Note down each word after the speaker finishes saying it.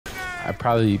I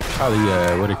probably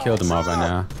would have killed them all by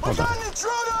now. Hold on.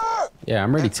 Yeah,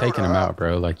 I'm already taking them out,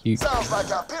 bro. Like you. Sounds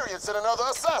like our period said another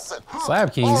assassin.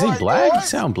 Slab King, is he black? You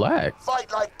sound black.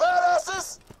 Fight like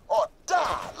badasses or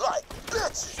die like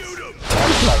bitches. Shoot him.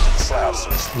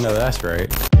 No, that's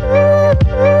right.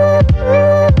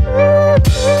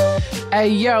 Hey,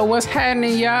 yo, what's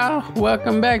happening, y'all?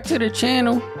 Welcome back to the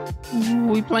channel.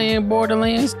 We playing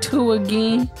Borderlands 2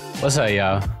 again. What's up,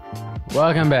 y'all?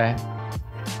 Welcome back.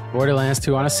 Borderlands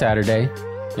 2 on a Saturday.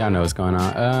 Y'all know what's going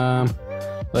on.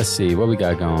 Let's see what we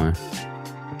got going.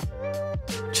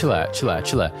 Chill out.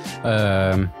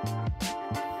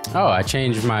 Oh, I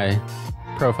changed my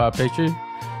profile picture.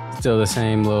 Still the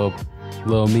same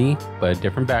little me, but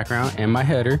different background, and my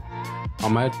header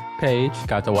on my page.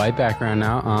 Got the white background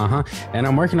now. And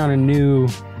I'm working on a new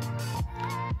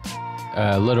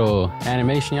little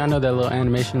animation. Y'all know that little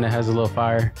animation that has a little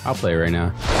fire? I'll play it right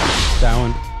now. That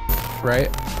one, right?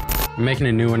 I'm making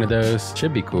a new one of those.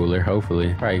 Should be cooler,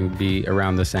 hopefully. Probably be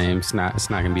around the same. It's not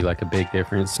gonna be like a big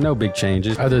difference. No big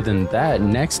changes. Other than that,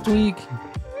 next week,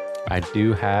 I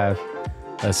do have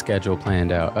a schedule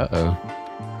planned out.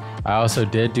 I also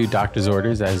did do doctor's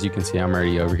orders. As you can see, I'm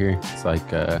already over here. It's like,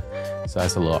 so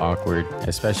that's a little awkward,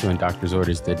 especially when doctor's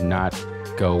orders did not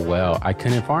go well. I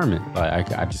couldn't farm it.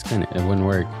 Like, I just couldn't. It wouldn't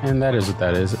work. And that is what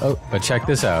that is. Oh, but check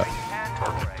this out.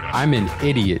 I'm an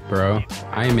idiot, bro.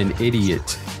 I am an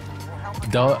idiot.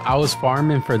 Though I was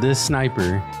farming for this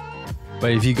sniper,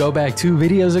 but if you go back 2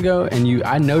 videos ago, and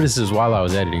I noticed this while I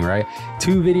was editing, right?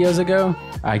 2 videos ago,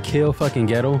 I kill fucking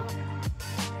Ghetto.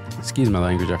 Excuse my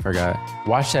language, I forgot.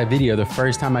 Watch that video. The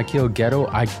first time I killed Ghetto,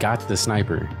 I got the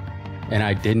sniper, and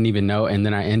I didn't even know. And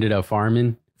then I ended up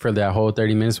farming for that whole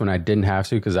 30 minutes when I didn't have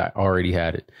to because I already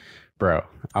had it, bro.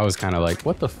 I was kind of like,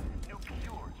 what the f,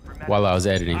 while I was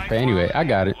editing. But anyway, I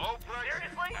got it,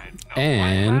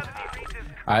 and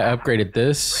I upgraded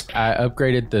this. I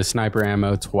upgraded the sniper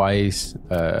ammo twice.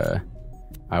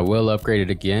 I will upgrade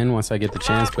it again once I get the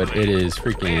chance, but it is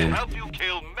freaking,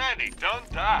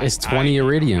 it's 20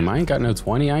 iridium. I ain't got no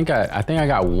 20. I think I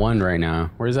got 1 right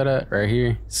now. Where's that at? Right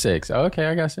here. 6. Oh, okay,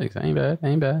 I got 6. Ain't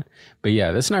bad. But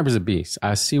yeah, this sniper's a beast.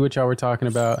 I see what y'all were talking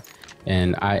about,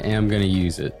 and I am gonna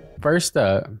use it. First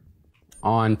up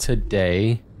on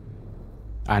today,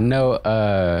 I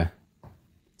know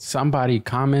somebody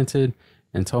commented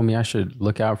and told me I should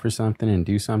look out for something and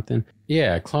do something.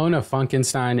 Yeah, Clone of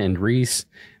Funkenstein and Reese,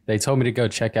 they told me to go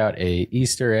check out a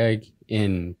Easter egg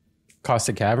in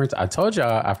Caustic Caverns. I told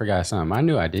y'all I forgot something. I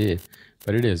knew I did,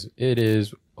 but it is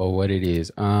what it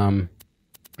is. But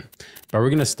we're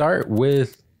gonna start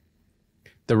with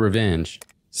the revenge.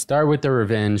 Start with the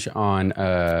revenge on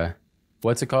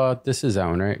what's it called? This is that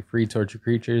one, right? Free torture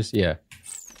creatures. Yeah.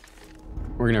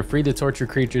 We're gonna free the torture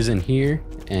creatures in here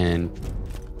and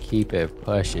keep it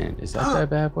pushing. Is that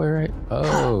bad boy, right?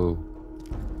 Oh,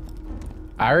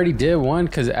 I already did one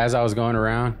because as I was going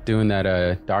around doing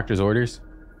that doctor's orders,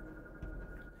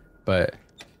 but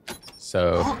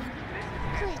so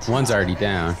one's already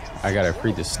down. I gotta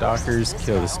free the stalkers,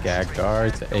 kill the skag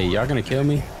guards. Hey, y'all gonna kill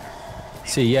me?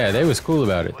 See, yeah, they was cool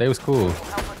about it. They was cool.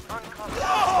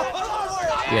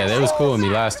 Yeah, they was cool with me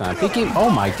last time. Thinking, oh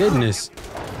my goodness.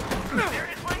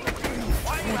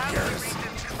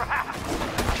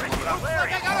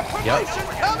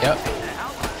 Yep.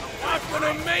 Not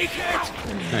gonna make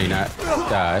it. No, you're not.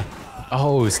 Die.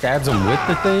 Oh, stabs him with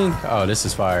the thing? Oh, this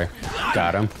is fire.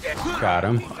 Got him.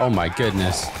 Oh my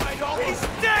goodness.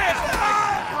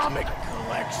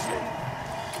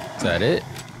 Is that it?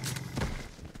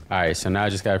 Alright, so now I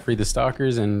just gotta free the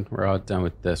stalkers and we're all done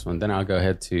with this one. Then I'll go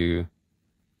ahead to,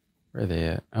 where are they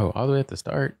at? Oh, all the way at the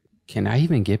start. Can I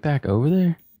even get back over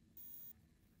there?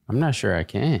 I'm not sure I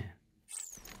can.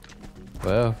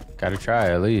 Well, gotta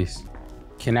try at least.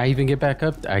 Can I even get back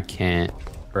up? I can't,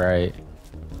 right?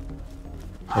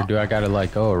 Or do I gotta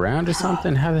like go around or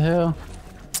something? How the hell?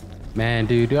 Man,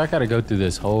 dude, do I gotta go through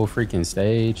this whole freaking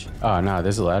stage? Oh, no,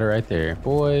 there's a ladder right there.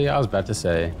 Boy, I was about to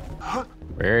say.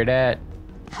 Where it at?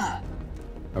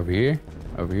 Over here?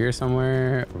 Over here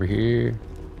somewhere? Over here?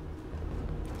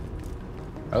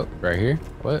 Oh, right here?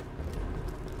 What?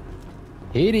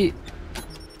 Hit it!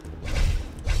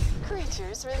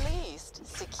 Creatures released.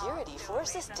 Security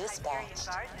forces dispatched.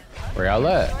 Where y'all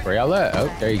at? Where y'all at?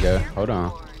 Oh, there you go. Hold on.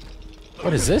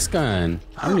 What is this gun?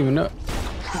 I don't even know.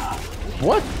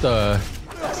 What the?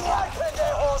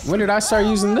 When did I start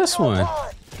using this one?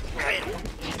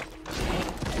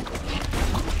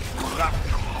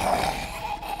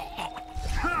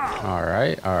 All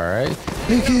right.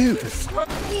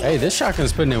 Hey, this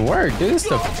shotgun's putting in work, dude. This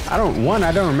stuff, I don't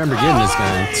remember getting this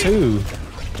gun. 2,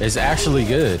 it's actually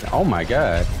good. Oh my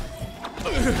god.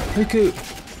 Cuckoo.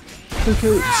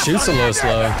 Cuckoo. Shoots a little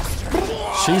slow.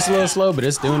 Shoots a little slow, but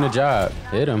it's doing the job.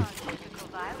 Hit him.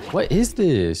 What is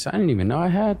this? I didn't even know I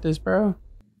had this, bro.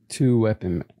 2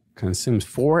 weapon consumes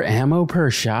 4 ammo per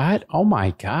shot. Oh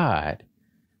my god.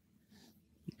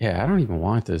 Yeah, I don't even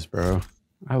want this, bro.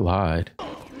 I lied.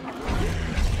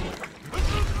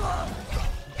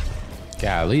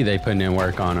 Golly, they putting in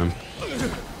work on him.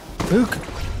 Luke.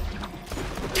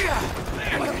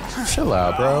 Chill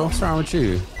out, bro. What's wrong with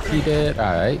you? You dead?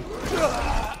 Alright.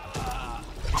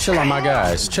 Chill on my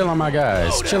guys. Chill on my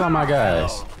guys. Chill on my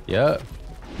guys. Yup.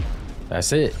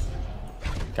 That's it.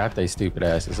 Got they stupid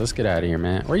asses. Let's get out of here,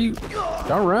 man. Where you?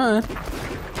 Don't run.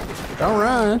 Don't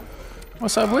run.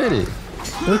 What's up with it?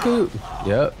 Cuckoo.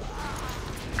 Yup.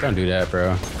 Don't do that,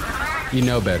 bro. You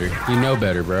know better. You know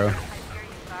better, bro.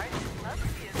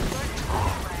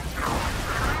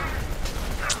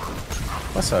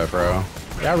 What's up, bro?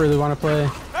 Y'all really want to play?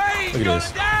 Look at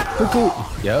this. Cuckoo.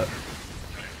 Yup.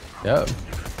 Yup.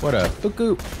 What up?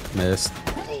 Cuckoo. Missed.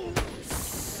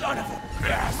 Son of a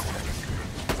bastard.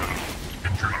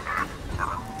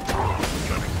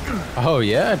 Oh,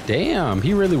 yeah? Damn.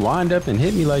 He really wind up and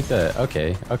hit me like that.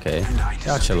 Okay. Okay.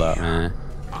 Y'all chill out, man.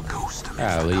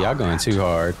 Golly, y'all going too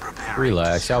hard.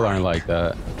 Relax. Y'all aren't like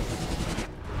that.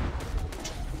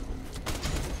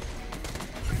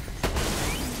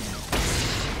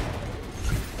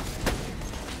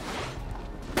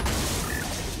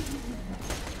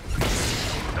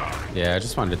 Yeah, I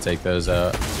just wanted to take those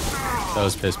out.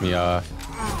 Those pissed me off.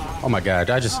 Oh my god,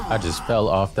 I just fell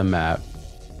off the map.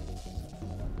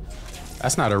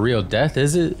 That's not a real death,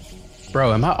 is it?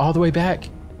 Bro, am I all the way back?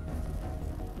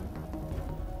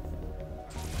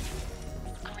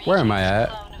 Where am I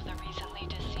at?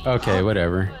 Okay,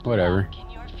 whatever. Whatever.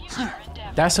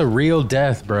 That's a real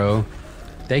death, bro.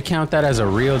 They count that as a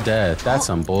real death. That's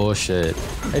some bullshit.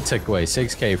 They took away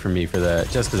 6K from me for that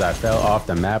just because I fell off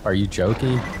the map. Are you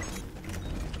joking?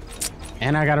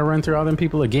 And I gotta run through all them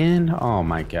people again? Oh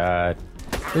my god.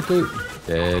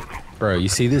 Dead. Bro, you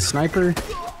see this sniper?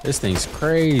 This thing's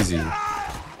crazy.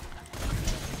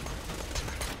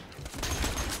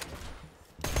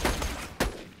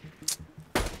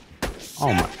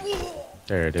 Oh my.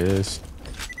 There it is.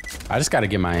 I just gotta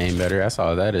get my aim better. That's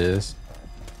all that is.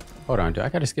 Hold on, do I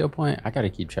got a skill point? I gotta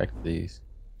keep checking these.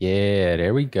 Yeah,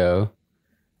 there we go.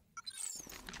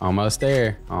 Almost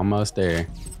there. Almost there.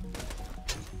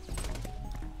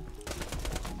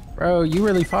 Bro, you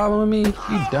really following me?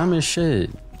 You dumb as shit.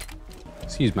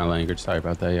 Excuse my language. Sorry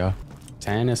about that, y'all.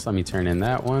 Tannis, let me turn in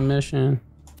that one mission.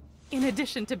 In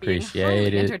addition to being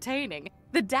highly entertaining,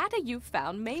 the data you've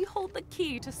found may hold the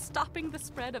key to stopping the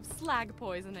spread of slag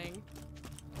poisoning.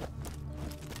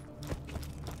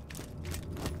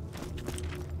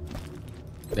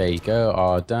 There you go.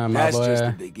 All done, my boy. That's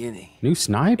just the beginning. New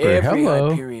sniper. Every Hello.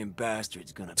 Hyperion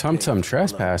bastard's gonna Tum pay Tum for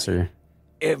Trespasser. blood.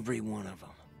 Every one of them.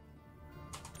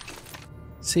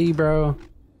 See, bro.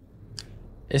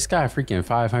 It's got freaking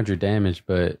 500 damage,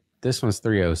 but this one's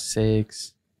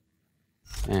 306.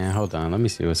 Man, hold on. Let me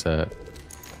see what's up.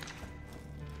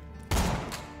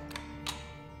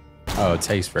 Oh, it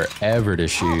takes forever to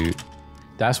shoot.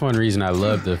 That's one reason I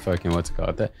love the fucking, what's it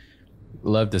called? That.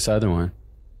 Love this other one.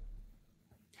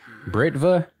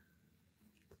 Britva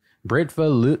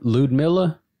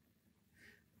Ludmilla.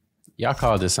 Y'all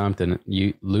called it something.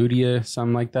 Ludia,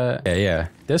 something like that. Yeah.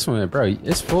 This one, bro,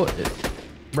 it's full.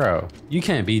 Bro, you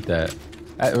can't beat that.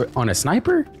 On a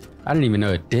sniper? I didn't even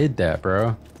know it did that,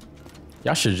 bro.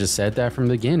 Y'all should have just said that from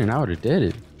the beginning. I would have did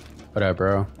it. What up,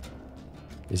 bro?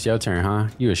 It's your turn, huh?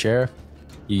 You a sheriff?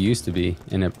 You used to be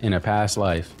in a past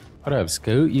life. What up,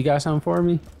 Scoot? You got something for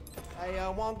me? Hey,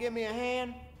 won't give me a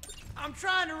hand? I'm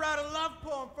trying to write a love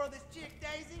poem for this chick,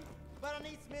 Daisy, but I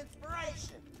need some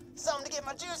inspiration. Something to get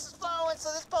my juices flowing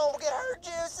so this poem will get her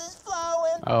juices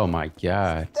flowing. Oh my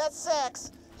god. That's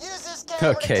sex. Use this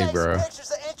camera to take bro. some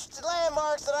pictures of interesting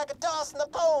landmarks that I could toss in the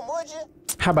poem, would you?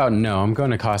 How about no? I'm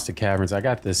going to Caustic Caverns. I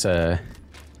got this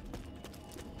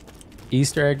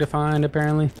Easter egg to find,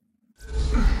 apparently.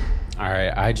 All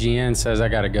right, IGN says I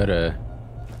gotta go to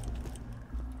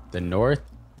the north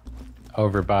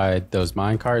over by those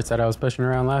mine carts that I was pushing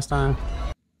around last time.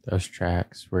 Those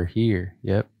tracks were here.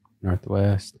 Yep,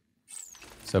 northwest.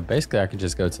 So basically I could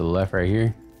just go to the left right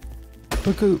here.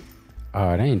 Cuckoo.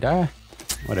 Oh, it ain't die.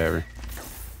 Whatever.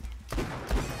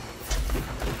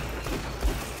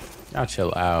 Y'all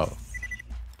chill out.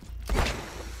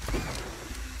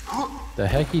 The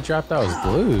heck he dropped that was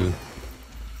blue.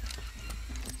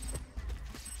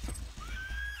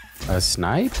 A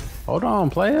snipe? Hold on,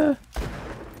 player.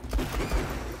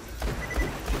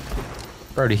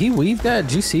 Bro, did he weave that?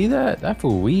 Did you see that? That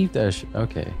fool weaved that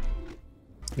okay.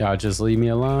 Y'all just leave me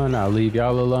alone. I'll leave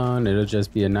y'all alone. It'll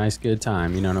just be a nice, good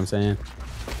time. You know what I'm saying?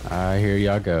 Here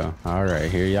y'all go. All right,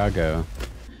 here y'all go.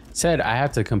 Said I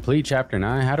have to complete chapter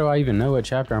 9. How do I even know what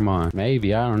chapter I'm on?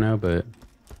 Maybe, I don't know, but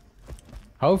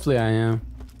hopefully I am.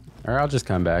 Or I'll just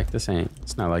come back.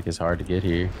 It's not like it's hard to get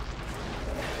here.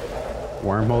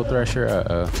 Wormhole thresher,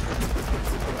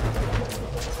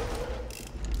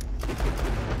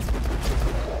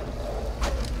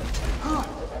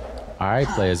 All right,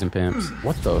 players and pimps.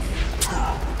 What the?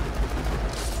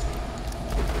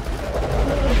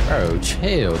 Bro,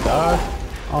 chill, dog.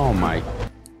 Oh my. All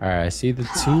right, I see the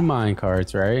 2 mine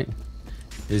carts, right?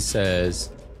 It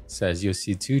says you'll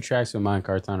see 2 tracks with mine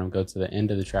carts on them. Go to the end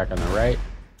of the track on the right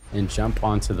and jump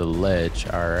onto the ledge.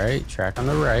 All right, track on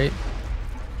the right.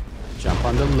 Jump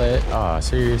on the ledge. Oh,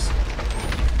 serious?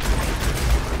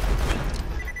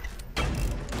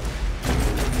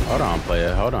 Hold on,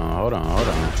 player. Hold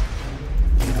on.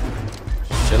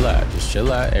 Just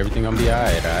chill out. Everything gonna be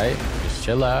alright, alright? Just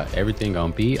chill out. Everything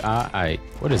gonna be alright.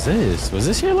 What is this? Was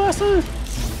this here last time?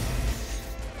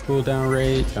 Cooldown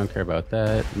rate. Don't care about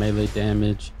that. Melee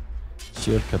damage.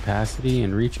 Shield capacity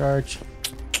and recharge.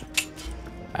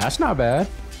 That's not bad.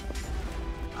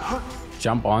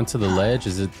 Jump onto the ledge.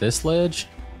 Is it this ledge?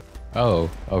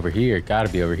 Oh, over here. Gotta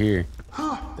be over here.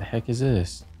 What the heck is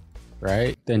this?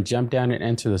 Right? Then jump down and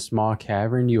enter the small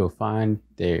cavern. You will find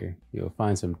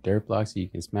some dirt blocks that you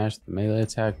can smash the melee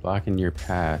attack, blocking your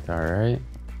path. All right.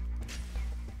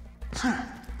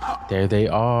 There they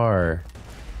are.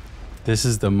 This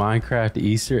is the Minecraft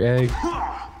Easter egg.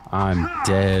 I'm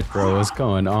dead, bro. What's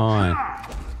going on?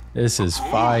 This is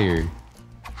fire.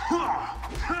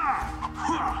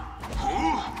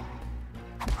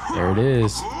 There it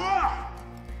is.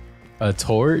 A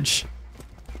torch.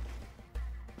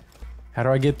 How do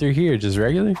I get through here? Just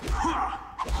regular?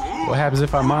 What happens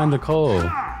if I mine the coal?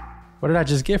 What did I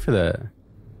just get for that?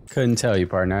 Couldn't tell you,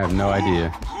 partner. I have no idea.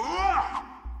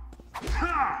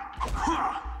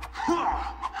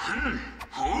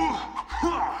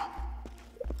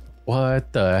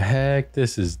 What the heck?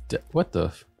 This is... what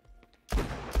the...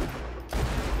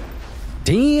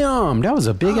 Damn! That was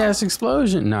a big-ass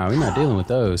explosion. Nah, we're not dealing with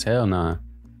those. Hell nah.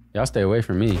 Y'all stay away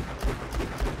from me.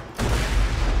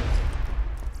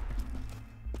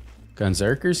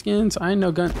 Gunzerker skins? I ain't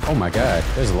no gun. Oh my god,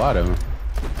 there's a lot of them.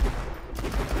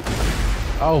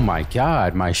 Oh my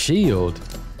god, my shield.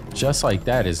 Just like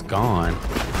that is gone.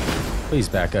 Please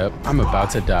back up. I'm about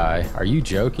to die. Are you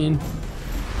joking?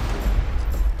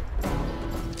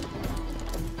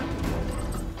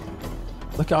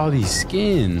 Look at all these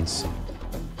skins.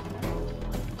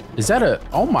 Is that a...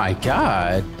 oh my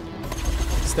god.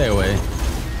 Stay away.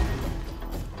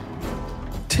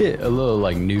 A little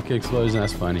like nuke explosion.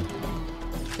 That's funny.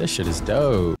 This shit is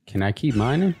dope. Can I keep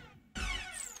mining?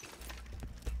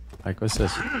 Like, what's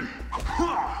this?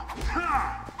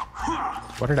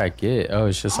 What did I get? Oh,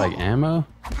 it's just like ammo?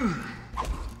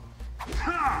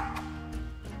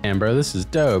 Man, bro, this is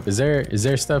dope. Is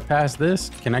there stuff past this?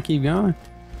 Can I keep going?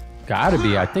 Gotta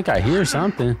be. I think I hear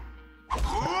something.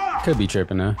 Could be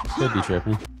tripping though. Could be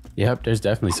tripping. Yep, there's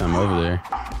definitely something over there.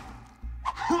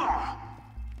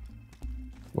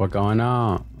 What going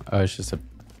on? Oh, it's just the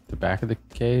back of the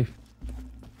cave.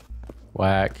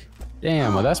 Whack.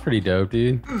 Damn, well that's pretty dope,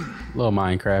 dude. Little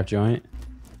Minecraft joint.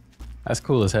 That's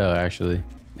cool as hell, actually.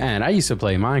 Man, I used to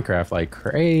play Minecraft like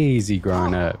crazy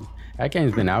growing up. That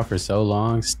game's been out for so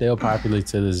long, still popular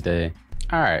to this day.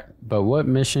 All right, but what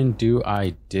mission do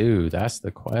I do? That's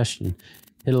the question.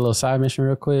 Hit a little side mission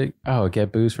real quick. Oh,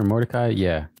 get boost from Mordecai?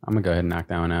 Yeah, I'm gonna go ahead and knock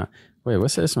that one out. Wait,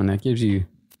 what's this one that gives you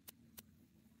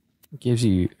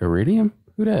iridium?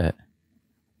 Who that?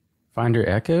 Finder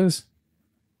echoes?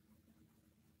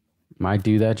 Might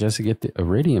do that just to get the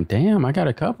iridium. Damn, I got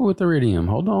a couple with iridium.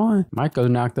 Hold on. Might go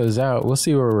knock those out. We'll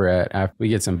see where we're at after we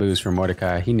get some boost from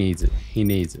Mordecai. He needs it. He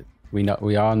needs it. We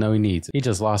all know he needs it. He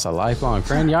just lost a lifelong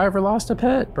friend. Y'all ever lost a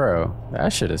pet? Bro,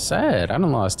 that shit is sad. I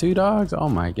done lost 2 dogs. Oh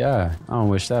my God. I don't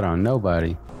wish that on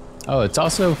nobody. Oh, it's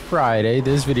also Friday.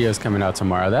 This video is coming out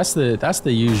tomorrow. That's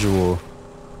the usual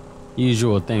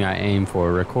thing I aim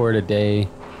for. Record a day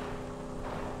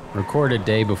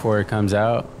before it comes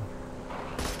out.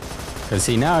 Cause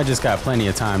see, now I just got plenty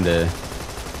of time to...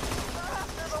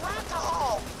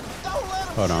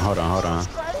 Hold on.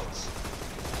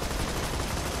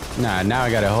 Nah, now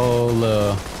I got a whole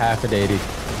little half a day to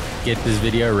get this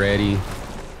video ready.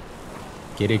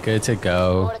 Get it good to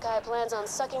go. Mordecai plans on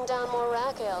sucking down more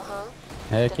rack ale, huh?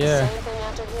 Heck yeah. Same thing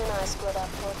after he and I split up,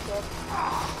 poor kid.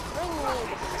 Bring me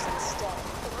the booze instead,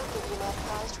 and I'll give you my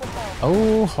prized revolver.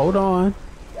 Oh, hold on.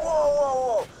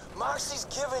 whoa. Moxie's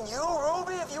giving you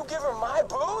Ruby if you give her my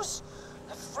booze?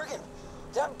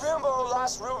 That bimbo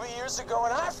lost Ruby years ago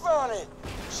and I found it.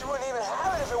 She wouldn't even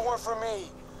have it if it weren't for me.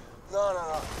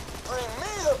 No. Bring me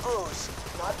the booze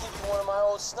and I'll give you one of my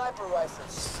old sniper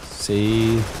rifles.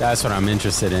 See, that's what I'm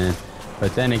interested in.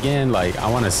 But then again, like, I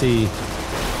want to see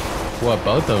what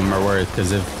both of them are worth,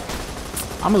 because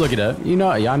if I'm gonna look it up,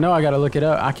 y'all know I gotta look it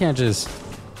up. I can't just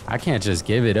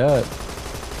give it up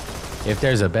if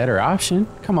there's a better option.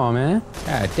 Come on, man.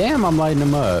 God damn, I'm lighting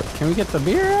them up. Can we get the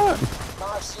beer out?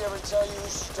 Moxie ever tell you who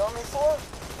she done me for?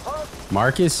 Huh?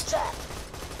 Marcus? Jack.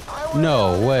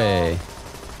 No way.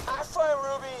 I find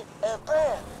Ruby and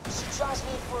bam, she drops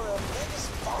me for the biggest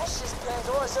fascist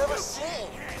Pandora's ever seen.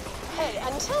 Hey,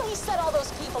 until he set all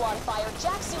those people on fire,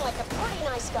 Jack seemed like a pretty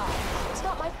nice guy. It's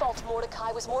not my fault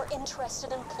Mordecai was more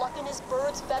interested in plucking his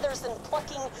bird's feathers than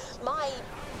plucking my...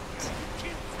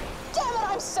 Damn it,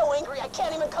 I'm so angry I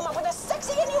can't even come up with a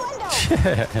sexy innuendo!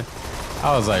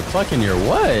 I was like, plucking your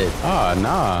what? Oh,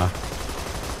 nah.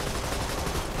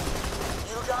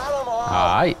 You got them all.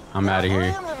 Alright, I'm out of here.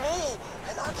 Bring them to me,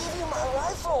 and I'll give you my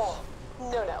rifle.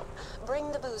 No.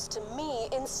 Bring the booze to me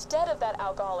instead of that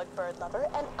alcoholic bird lover,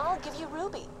 and I'll give you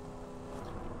Ruby.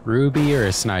 Ruby or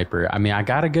a sniper? I mean, I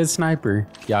got a good sniper.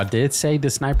 Y'all did say the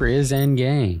sniper is in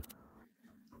game.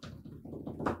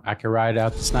 I could ride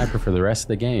out the sniper for the rest of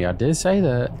the game. Y'all did say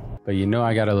that. But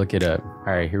I gotta look it up.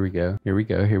 Alright, here we go.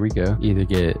 Either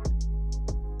get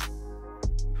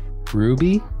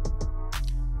Ruby,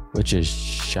 which is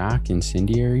shock,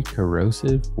 incendiary,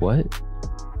 corrosive. What?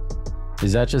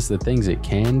 Is that just the things it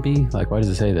can be? Like, why does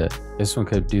it say that? This one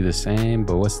could do the same,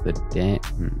 but what's the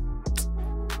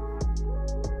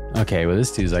Okay, well,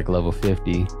 this dude's like level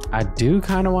 50. I do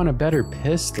kind of want a better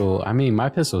pistol. I mean, my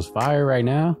pistol's fire right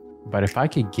now, but if I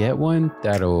could get one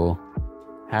that'll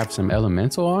have some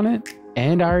elemental on it,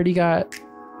 and I already got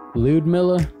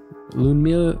Ludmilla,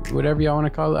 whatever y'all want to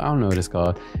call it. I don't know what it's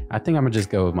called. I think I'm gonna just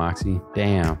go with Moxie.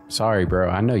 Damn, sorry, bro.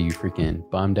 I know you freaking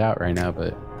bummed out right now,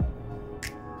 but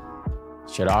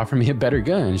should have offered me a better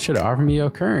gun. Should have offered me your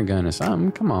current gun or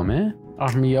something. Come on, man.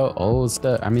 Offer me your old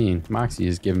stuff. I mean, Moxie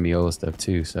is giving me old stuff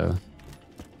too, so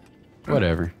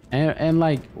whatever. And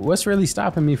like, what's really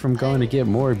stopping me from going to get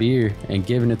more beer and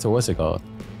giving it to what's it called?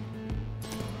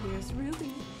 Here's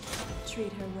Ruby.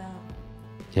 Treat her well.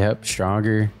 Yep,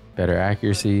 stronger, better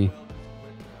accuracy.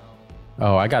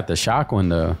 Oh, I got the shock one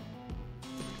though.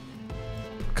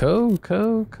 Cool.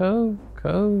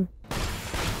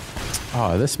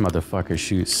 Oh, this motherfucker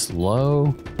shoots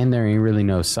slow, and there ain't really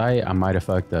no sight. I might have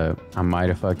fucked up.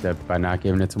 By not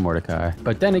giving it to Mordecai.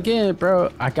 But then again, bro,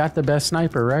 I got the best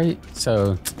sniper, right?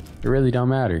 So it really don't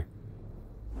matter.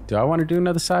 Do I want to do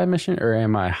another side mission, or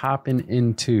am I hopping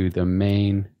into the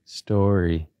main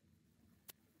story?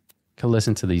 Could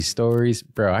listen to these stories.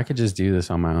 Bro, I could just do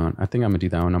this on my own. I think I'm gonna do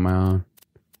that one on my own.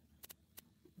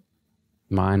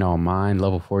 Mine on mine,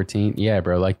 level 14. Yeah,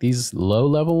 bro, like these low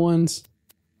level ones,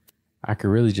 I could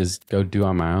really just go do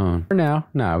on my own. For now,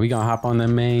 nah, we gonna hop on the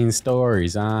main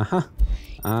stories. Where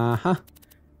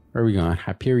we going?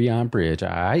 Hyperion Bridge.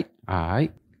 Alright.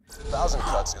 Thousand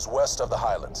Cuts is west of the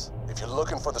Highlands. If you're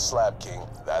looking for the Slab King,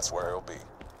 that's where he'll be.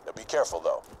 Now be careful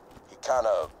though. He kind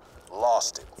of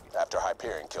lost it after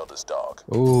Hyperion killed his dog.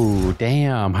 Ooh,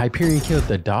 damn. Hyperion killed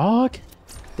the dog?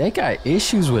 They got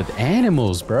issues with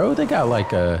animals, bro. They got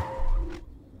like a...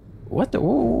 What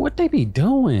they be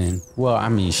doing? Well, I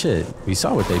mean, shit. We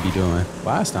saw what they be doing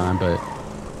last time, but...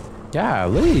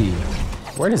 golly.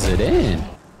 Where does it end?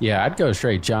 Yeah, I'd go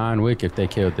straight John Wick if they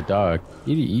killed the dog.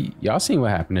 Y'all seen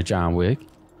what happened to John Wick?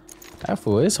 That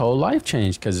fool, his whole life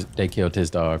changed because they killed his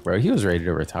dog, bro. He was ready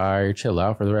to retire, chill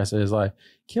out for the rest of his life.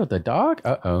 Killed the dog?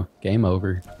 Uh-oh. Game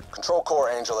over. Control Core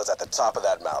Angel is at the top of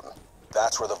that mountain.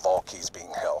 That's where the vault key's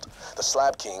being held. The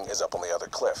Slab King is up on the other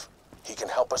cliff. He can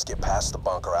help us get past the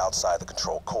bunker outside the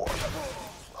Control Core.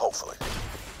 Hopefully.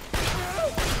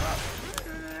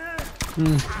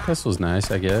 This was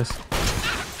nice, I guess.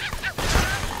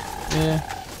 Yeah.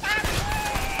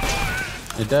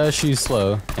 It does shoot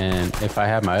slow, and if I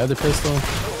had my other pistol,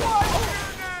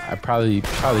 I probably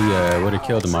would have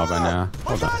killed them all by now.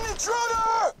 Hold on.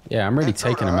 Yeah, I'm already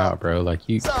taking them out, bro. Like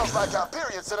you. Sounds like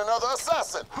Hyperion sent another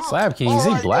assassin. Slab King, is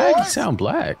he black? He sound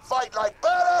black. Fight like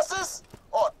badasses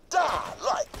or die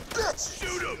like bitches.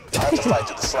 Shoot him. Time to fight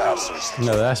to the slab, seriously.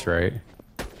 No, that's right.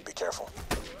 Be careful.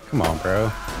 Come on, bro.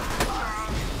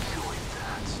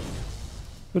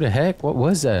 Who the heck? What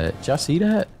was that? Did y'all see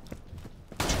that?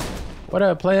 What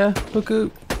up, player? Buku.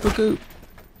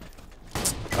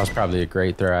 That was probably a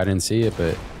great throw. I didn't see it,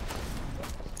 but...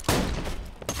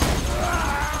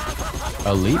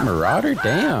 Elite Marauder?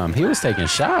 Damn, he was taking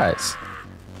shots.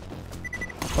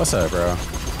 What's up, bro?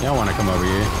 You don't want to come over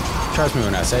here. Trust me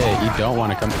when I say it, you don't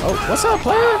want to come. Oh, what's up,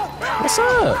 player? What's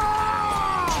up?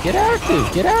 Get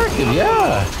active,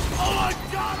 yeah.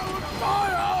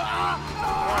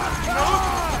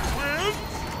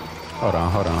 Hold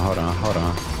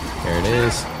on. There it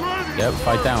is. Yep,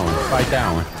 fight that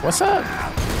one. What's up?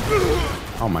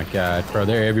 Oh my god, bro,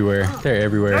 they're everywhere.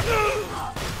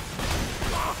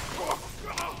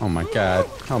 Oh my god.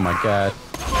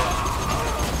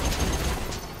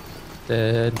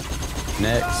 Dead.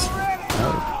 Next.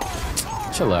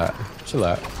 Oh. Chill out.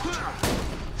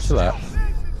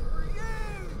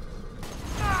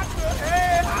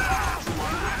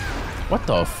 What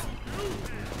the f?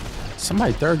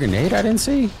 Somebody threw a grenade I didn't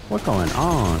see? What going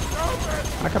on?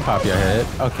 I can pop your head.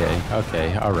 Okay,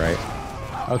 alright.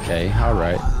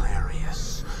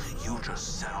 Hilarious. You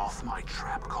just set off my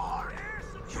trap card.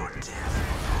 You're dead.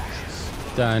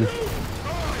 Done.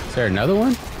 Is there another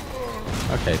one?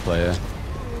 Okay, player.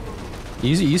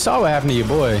 You saw what happened to your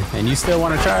boy, and you still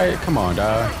want to try it? Come on,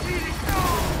 dog.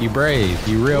 You brave.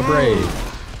 You real brave.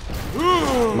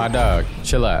 My dog.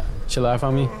 Chill out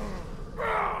for me.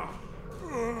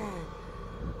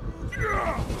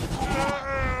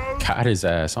 Got his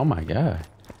ass. Oh my god.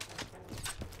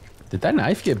 Did that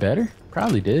knife get better?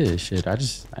 Probably did. Shit, I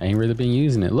ain't really been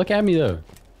using it. Look at me though.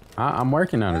 I'm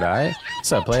working on it, alright?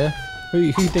 What's up, player? Who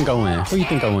you think I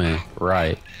win?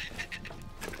 Right.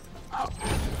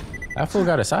 That fool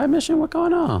got a side mission? What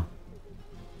going on?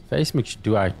 Face mix.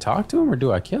 Do I talk to him or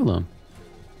do I kill him?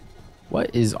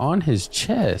 What is on his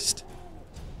chest?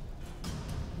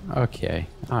 Okay,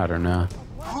 I don't know.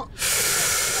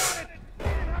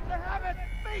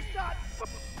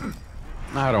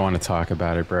 I don't want to talk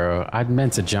about it, bro. I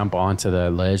meant to jump onto the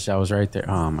ledge that was right there.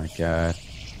 Oh my god.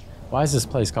 Why is this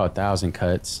place called 1,000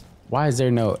 Cuts? Why is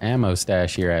there no ammo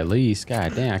stash here at least?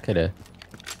 God damn, I could have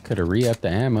re-upped the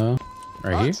ammo.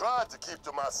 Right here. I tried to keep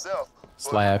to myself.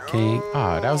 Slab King.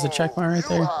 Ah, that was a checkpoint right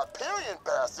there. You Hyperion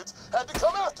bastards had to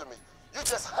come after me. You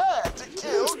just had to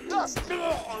kill Dusty. You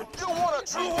want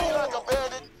to treat me like a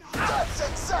bandit? That's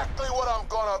exactly what I'm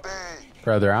gonna be.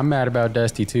 Brother, I'm mad about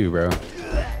Dusty too, bro.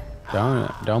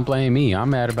 Don't blame me. I'm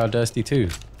mad about Dusty too.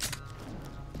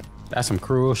 That's some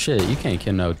cruel shit. You can't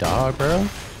kill no dog, bro.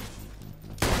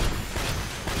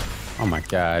 Oh my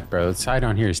god, bro. The sight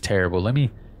on here is terrible. Let me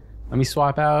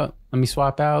swap out. Let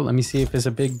me see if there's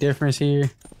a big difference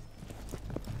here.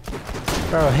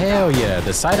 Bro, hell yeah.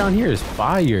 The sight on here is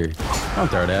fire. Don't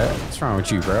throw that. What's wrong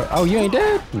with you, bro? Oh, you ain't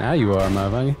dead? Now you are,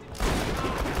 motherfucker.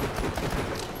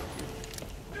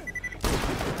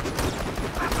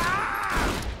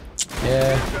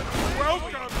 Yeah.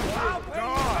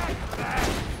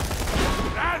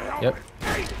 Yep.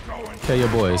 Kill your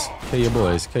boys.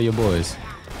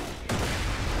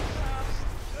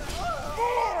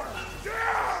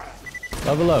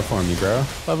 Level up for me,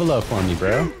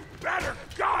 bro.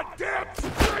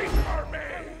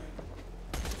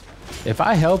 If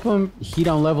I help him, he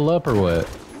don't level up or what?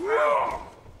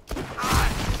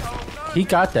 He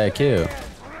got that kill.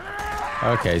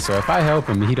 Okay, so if I help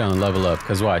him, he don't level up.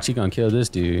 Cause watch, he gonna kill this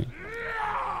dude.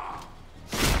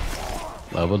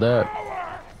 Leveled up.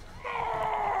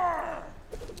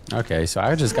 Okay, so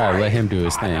I just gotta let him do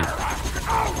his thing.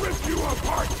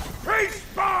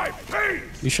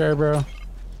 You sure, bro?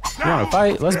 You wanna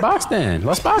fight? Let's box then.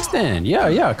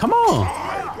 Yeah, come on.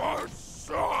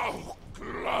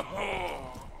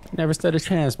 Never stood a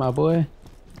chance, my boy.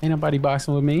 Ain't nobody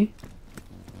boxing with me.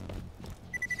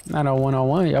 Not on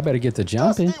one-on-one. Y'all better get to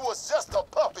jumping. Dusty was just a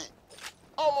puppy.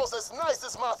 Almost as nice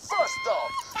as my first dog.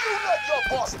 You let your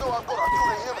boss know I'm gonna do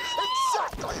to him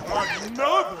exactly what he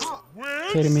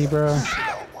did. Kidding me, bro? What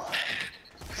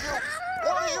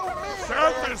do you mean?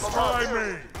 Satisfy me.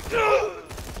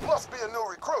 Must be a new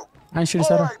recruit. I ain't should have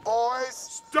said All her. right, boys.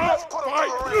 Stop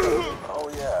fighting. Oh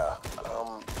yeah.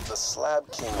 The Slab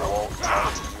King won't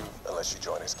talk to you unless you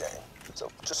join his game. So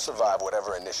just survive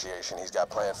whatever initiation he's got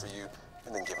planned for you,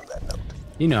 and then give him that note.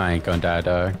 You know I ain't gonna die,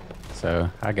 dog. So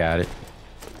I got it.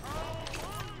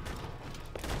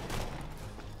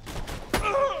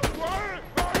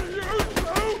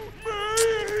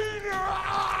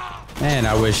 Man,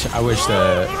 I wish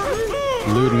the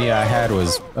loot me I had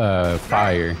was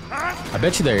fire. I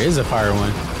bet you there is a fire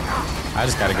one. I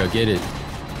just gotta go get it.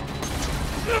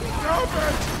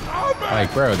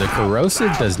 Like, bro, the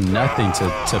corrosive does nothing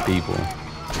to people.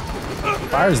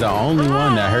 Fire's the only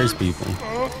one that hurts people.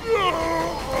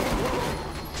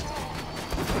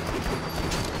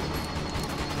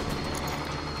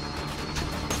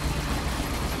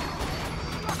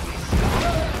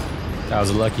 That was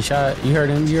a lucky shot. You heard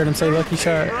him? You heard him say lucky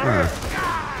shot?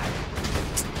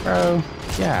 Bro,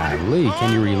 golly,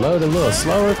 can you reload a little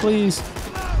slower, please?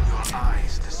 Your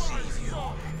eyes deceive you.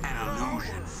 An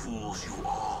illusion fools you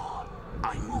all.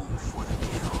 I move for the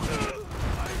kill.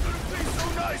 I'm gonna be so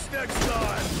nice next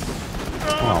time.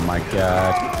 Oh my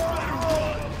god.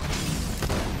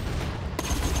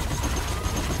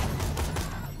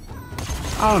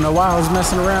 I don't know why I was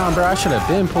messing around, bro. I should have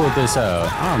been pulled this out.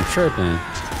 I'm tripping.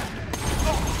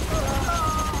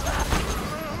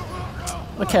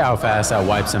 Look how fast that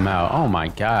wipes him out. Oh my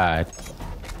god.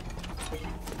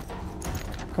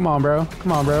 Come on, bro.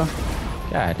 Come on, bro.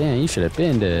 God damn, you should have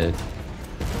been dead.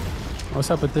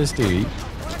 What's up with this dude?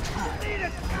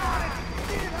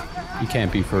 You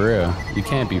can't be for real. You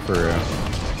can't be for real.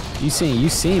 You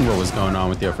seen what was going on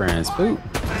with your friends. Boop.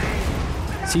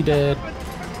 Is he dead?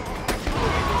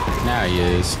 Now he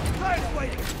is.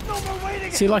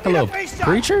 Is he like a little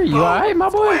preacher? You alright, my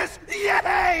boy?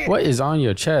 What is on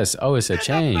your chest? Oh, it's a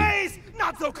chain.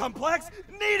 Not so complex.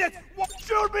 Need it.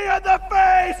 Shoot me in the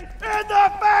face. In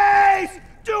the face.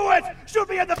 Do it. Shoot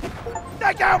me in the.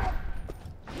 Thank you.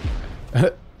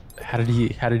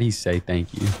 How did he say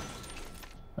thank you?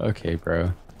 Okay,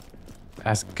 bro.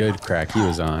 That's good crack he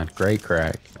was on. Great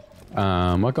crack.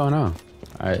 What going on?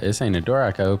 This ain't a door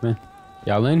I can open.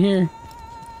 Y'all in here?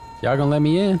 Y'all gonna let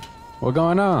me in? What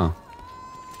going on?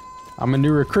 I'm a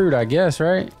new recruit, I guess,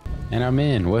 right? And I'm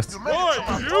in. What's... recruit.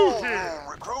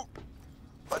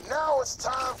 But now it's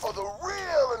time for the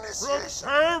real initiation.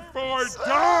 Prepare for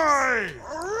die.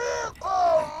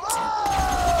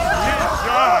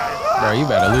 Bro, you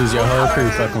better lose your whole crew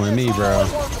fucking with me, bro.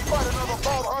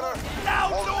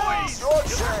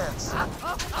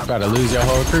 You better lose your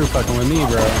whole crew fucking with me,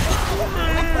 bro.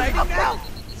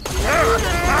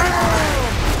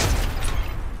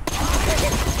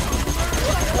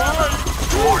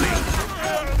 Warning!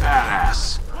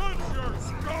 Badass!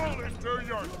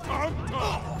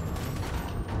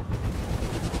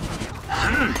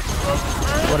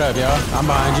 What up, y'all? I'm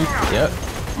behind you. Yep.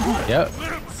 Yep.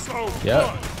 Yep.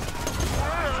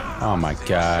 Oh my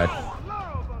god.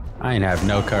 I ain't have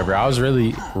no cover. I was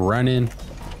really running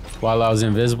while I was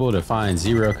invisible to find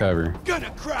zero cover.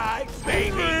 Gonna cry,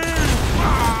 baby.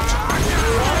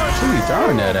 Who you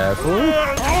throwing that at, fool?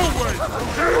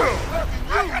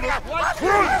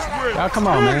 Y'all come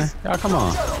on, man. Y'all come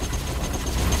on.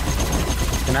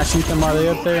 Can I shoot them while they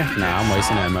up there? Nah, I'm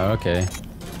wasting ammo. Okay.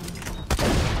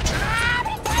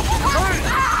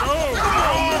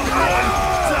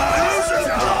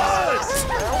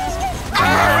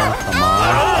 Come on.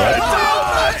 Yep.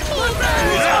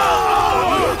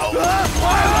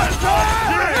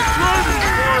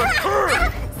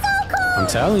 I'm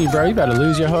telling you, bro, you better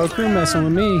lose your whole crew messing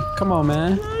with me. Come on,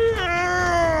 man.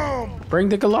 Bring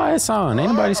the Goliaths on. Ain't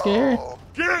nobody scared.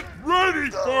 Get ready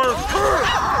for her.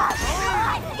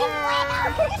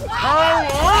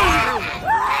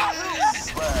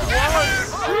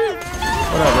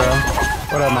 What up, bro?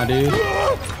 What up, my dude?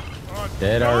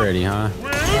 Dead already, huh?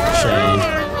 Shame.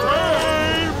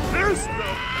 This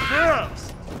the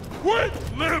best. Quit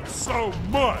lip so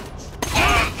much.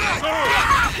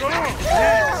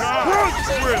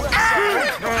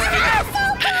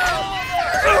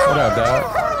 What up, dog?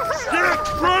 Get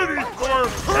ready for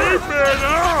peeping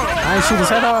out. I ain't shoot his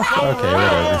head off? Okay,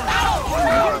 whatever.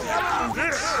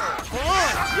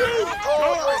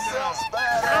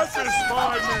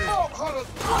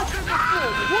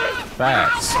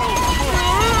 Facts.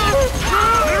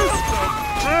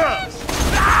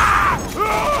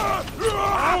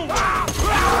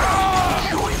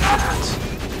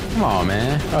 Come on,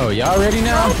 man. Oh, y'all ready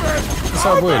now? What's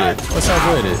up with it? What's up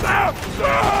with it?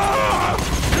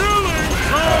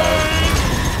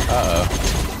 Uh-oh.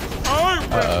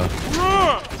 Uh-oh.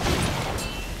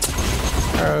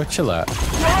 Bro, chill out.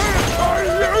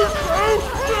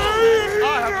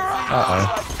 Uh-oh.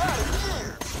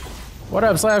 What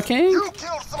up, Slab King? You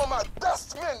killed some of my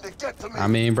best men to get to me. I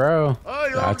mean, bro,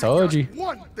 I told you.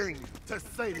 One thing to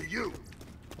say to you.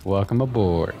 Welcome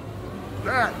aboard.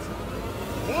 That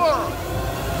was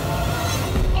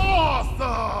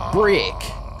awesome. Brick,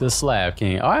 the Slab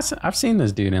King. Oh, I've seen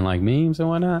this dude in like memes and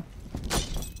whatnot.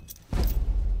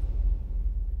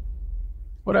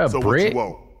 What up, Brick?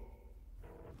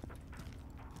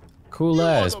 Cool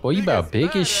ass. Boy, you about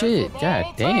big as shit.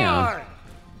 God damn.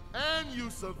 And you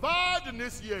survived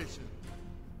initiation.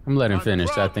 I'm letting him finish.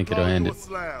 I think it'll end it.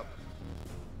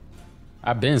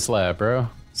 I've been Slab, bro.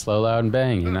 Slow, loud, and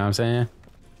bang. You know what I'm saying?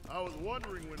 I was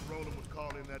wondering when Roland would call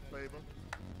in that favor.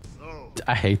 So,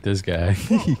 I hate this guy.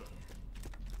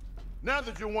 now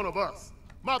that you're one of us,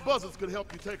 my buzzers could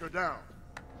help you take her down.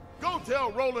 Go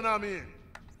tell Roland I'm in.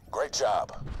 Great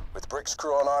job. With Brick's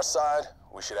crew on our side,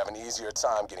 we should have an easier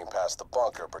time getting past the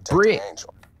bunker protecting Brick.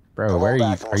 Angel. Bro, where are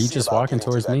you? Are you just walking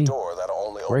towards me?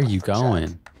 Where are you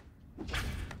going?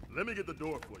 Let me get the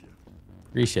door for you.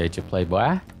 Appreciate you,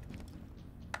 playboy.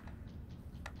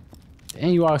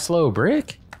 Dang, you walk slow,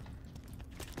 Brick.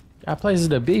 Got places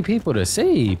to be, people to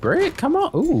see. Brick, come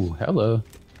on. Ooh, hello.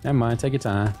 Never mind, take your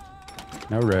time.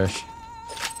 No rush.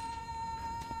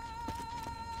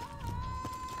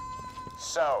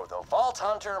 So, the Vault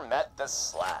Hunter met the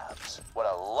slabs. What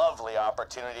a lovely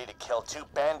opportunity to kill 2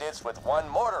 bandits with 1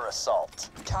 mortar assault.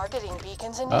 Targeting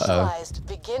beacons initialized.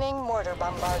 Beginning mortar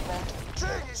bombardment. King,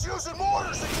 he's using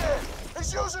mortars again!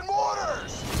 He's using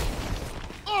mortars!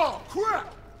 Oh,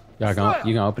 crap! You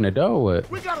gonna open the door or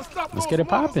what? We gotta stop. Let's get it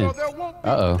popping.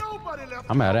 Uh-oh.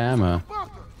 I'm out of ammo.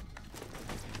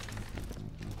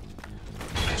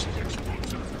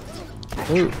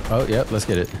 Ooh. Oh, yep, let's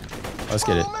get it. Let's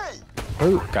get it.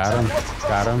 Ooh, got him.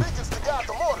 Got him.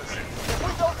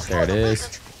 There it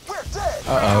is.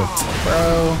 Uh-oh.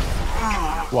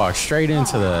 Bro. Walk straight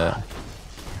into the...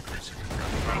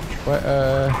 What,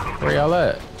 where y'all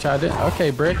at? Okay,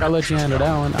 Brick, I'll let you handle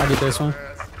that one. I'll get this one.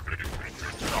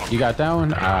 You got that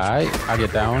one? Alright, I'll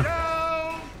get that one.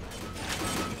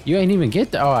 You ain't even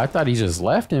get that. Oh, I thought he just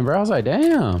left him, bro. I was like,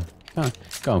 damn.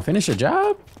 Gonna finish a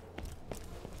job?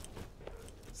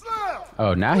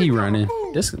 Oh, now he running.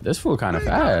 This fool kind of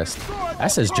fast.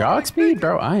 That's his jog speed,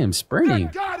 bro. I am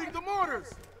sprinting.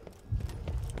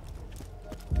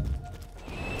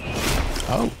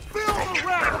 Oh.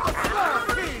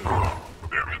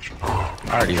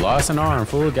 I already lost an arm,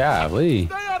 fool. Golly.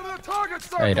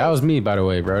 Hey, that was me, by the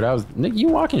way, bro. That was Nick. You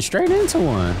walking straight into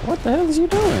one. What the hell is you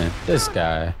doing? This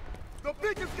guy.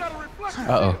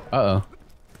 Uh-oh. Uh-oh.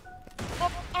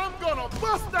 I'm gonna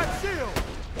bust that shield.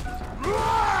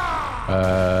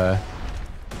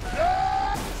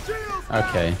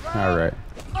 Okay. All right.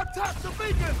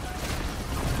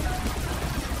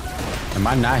 Am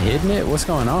I not hitting it? What's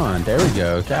going on? There we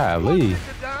go. Golly.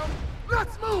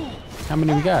 How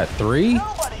many we got? 3?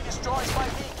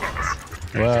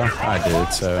 Well, I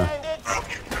did, so.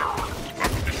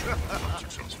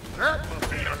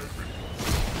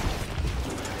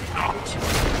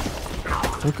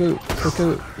 Cuckoo,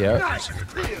 cuckoo. Yep.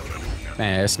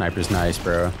 Man, that sniper's nice,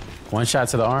 bro. 1 shot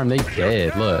to the arm, they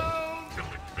dead. Look.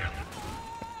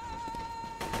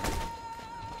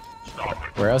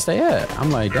 Where else they at? I'm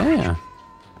like, damn.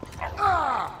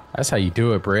 That's how you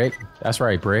do it, Brick. That's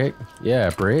right, Brick. Yeah,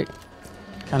 Brick.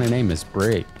 What kind of name is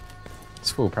Brick? This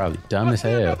fool probably dumb as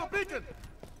hell.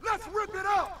 Let's rip it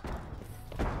up.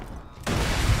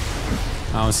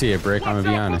 I don't see it, Brick. I'm gonna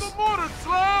be honest.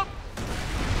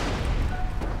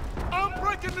 I'm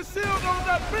breaking the shield on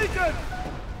that beacon.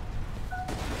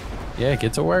 Yeah,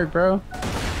 get to work, bro.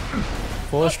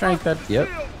 Full strength. That. Yep.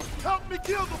 Help me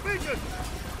kill the beacon.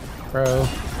 Bro.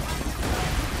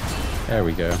 There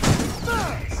we go.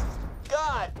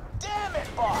 God damn it,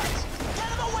 boss! Get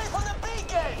him away from the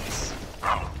beacons!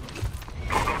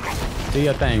 Do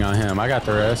your thing on him. I got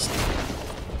the rest.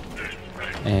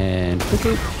 And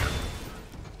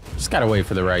just gotta wait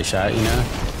for the right shot, you know?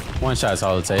 1 shot's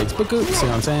all it takes. See what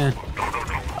I'm saying?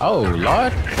 Oh,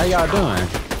 Lord. How y'all doing?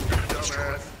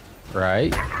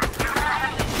 Right.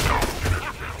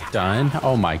 Done.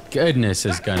 Oh my goodness,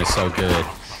 this gun is so good.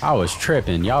 I was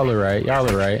tripping. Y'all are right. Y'all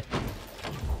are right.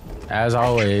 As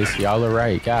always, y'all are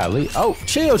right. Golly. Oh,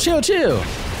 chill, chill, chill.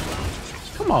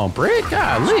 Come on, Brick.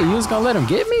 Golly, you was gonna let him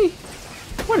get me?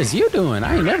 What is you doing?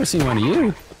 I ain't never seen one of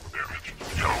you.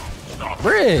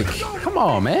 Brick, come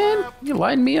on, man. You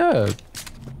lighting me up.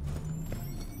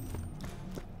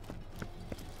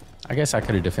 I guess I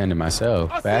could have defended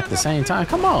myself, but at the same time,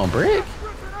 come on, Brick.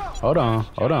 Hold on,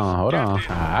 hold on, hold on. All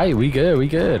right, we good, we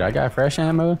good. I got fresh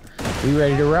ammo. We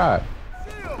ready to rock.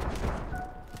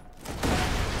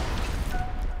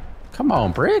 Come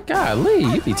on, Brick. Golly,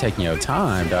 you be taking your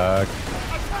time, dog.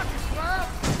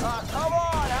 Come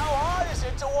on, how hard is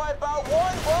it to wipe out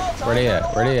one vault? Where they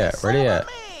at? Where they at? Where they at?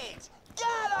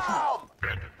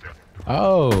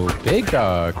 Oh, big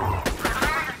dog.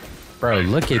 Bro,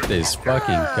 look at this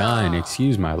fucking gun.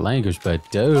 Excuse my language, but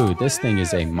dude, this thing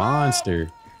is a monster.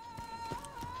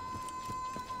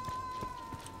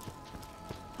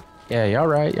 Yeah, y'all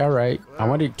right, y'all right. I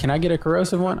wonder, can I get a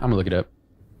corrosive one? I'm gonna look it up.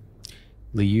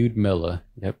 Liud Miller.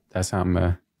 Yep, that's how I'm,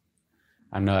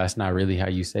 I know that's not really how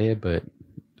you say it, but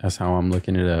that's how I'm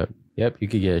looking it up. Yep, you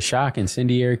could get a shock,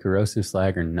 incendiary, corrosive,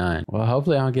 slag, or none. Well,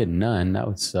 hopefully I don't get none. That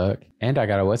would suck. And I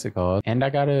got a, what's it called? And I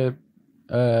got a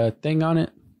thing on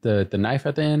it. The knife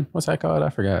at the end. What's that called? I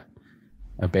forgot.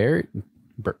 A Barrett?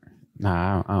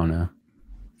 Nah, I don't know.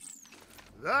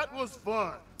 That was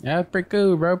fun. Yeah, pretty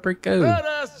cool, bro. Pretty cool.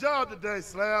 Badass job today,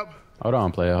 Slab. Hold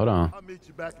on, player. Hold on. I'll meet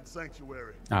you back in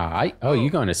Sanctuary. All right. Oh, you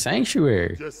going to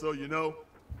Sanctuary? Just so you know,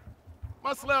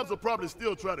 my slabs will probably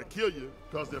still try to kill you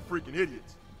because they're freaking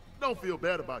idiots. Don't feel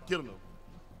bad about killing them.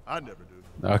 I never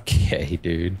do. Okay,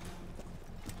 dude.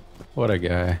 What a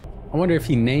guy. I wonder if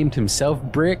he named himself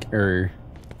Brick or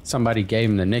somebody gave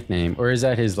him the nickname, or is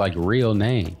that his like real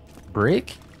name?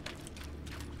 Brick?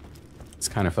 It's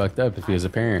kind of fucked up if he was a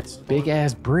parent's. Big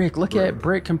ass Brick. Look at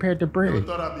Brick compared to Brick. Never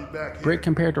thought I'd be back here. Brick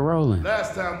compared to Roland.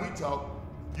 Last time we talked,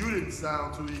 you didn't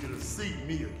sound too eager to see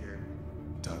me again.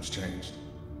 Times changed.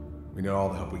 We need all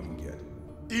the help we can get.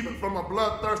 Even from a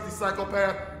bloodthirsty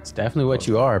psychopath? It's definitely what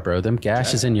you are, bro. Them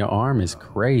gashes in your arm is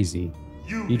crazy.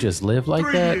 You just live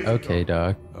like that? Okay,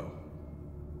 dog. Oh.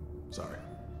 Sorry.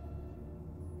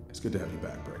 It's good to have you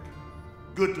back, Brick.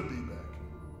 Good to be back.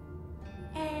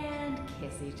 And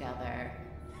kiss each other.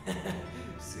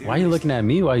 Why are you looking at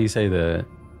me while you say that?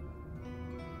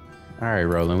 All right,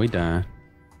 Roland, we done.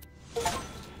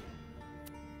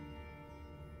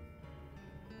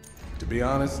 To be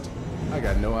honest, I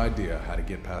got no idea how to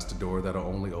get past a door that'll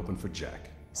only open for Jack.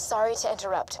 Sorry to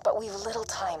interrupt, but we've little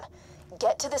time.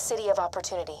 Get to the City of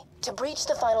Opportunity. To breach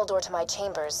the final door to my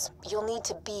chambers, you'll need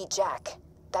to be Jack.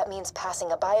 That means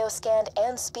passing a bioscan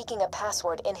and speaking a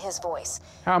password in his voice.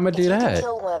 How am I do If you that? can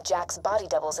kill one of Jack's body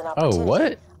doubles in Opportunity, Oh,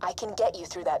 what? I can get you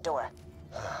through that door.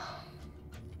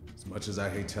 As much as I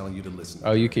hate telling you to listen.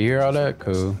 Oh, you can hear all that?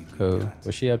 Cool, cool.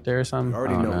 Was she up there or something? I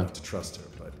already I don't know not to trust her,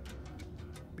 but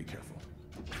be careful.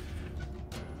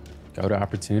 Go to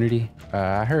Opportunity.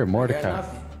 I heard Mordecai.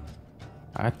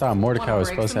 I thought Mordecai was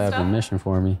supposed to have a mission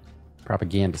for me.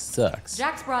 Propaganda sucks.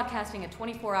 Jack's broadcasting a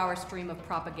 24-hour stream of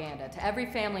propaganda to every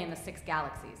family in the 6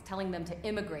 galaxies, telling them to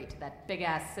immigrate to that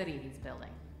big-ass city he's building.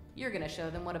 You're gonna show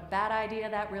them what a bad idea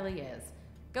that really is.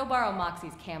 Go borrow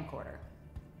Moxie's camcorder.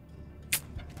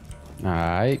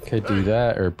 Alright, could do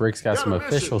that, or Brick's got some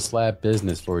official slab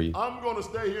business for you. I'm gonna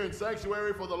stay here in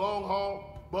Sanctuary for the long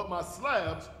haul, but my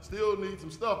slabs still need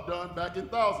some stuff done back in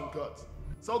Thousand Cuts.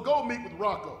 So go meet with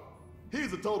Rocco.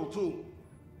 He's a total tool,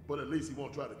 but at least he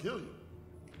won't try to kill you.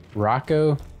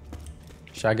 Rocco?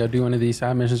 Should I go do one of these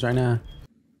side missions right now?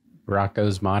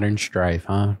 Rocco's Modern Strife,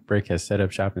 huh? Brick has set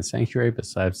up shop in Sanctuary, but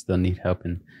slabs still need help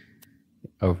in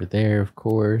over there, of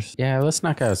course. Yeah, let's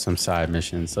knock out some side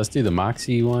missions. Let's do the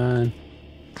Moxie one,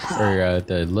 or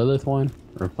the Lilith one.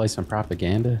 Replace some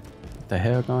propaganda. What the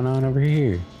hell going on over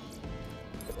here?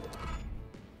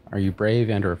 Are you brave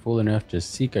and or fool enough to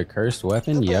seek a cursed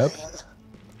weapon? Yep.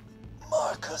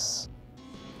 Marcus.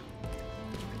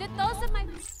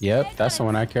 Yep, that's the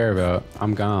one I care about.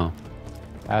 I'm gone.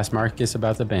 Ask Marcus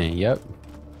about the bang. Yep.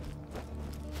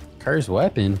 Cursed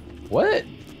weapon? What?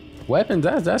 Weapons?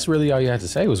 That's really all you had to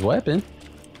say was weapon.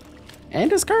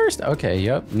 And it's cursed? Okay,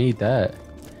 yep, need that.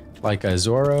 Like a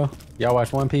Zoro. Y'all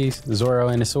watch One Piece? Zoro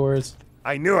and his swords?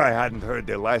 I knew I hadn't heard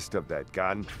the last of that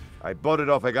gun. I bought it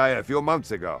off a guy a few months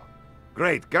ago.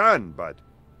 Great gun, but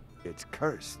it's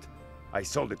cursed. I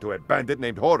sold it to a bandit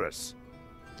named Horus.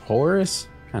 Horus?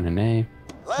 Kind of name.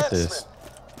 Landsmen,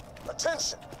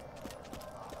 attention.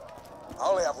 I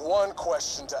only have one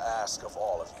question to ask of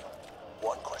all of you.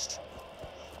 One question.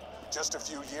 Just a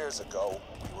few years ago,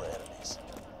 we were enemies,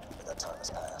 and that time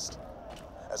has passed.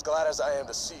 As glad as I am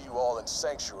to see you all in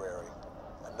Sanctuary,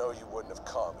 I know you wouldn't have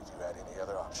come if you had any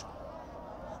other option.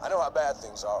 I know how bad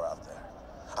things are out there.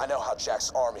 I know how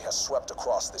Jack's army has swept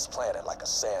across this planet like a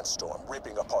sandstorm,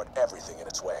 ripping apart everything in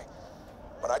its way.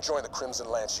 When I joined the Crimson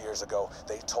Lance years ago,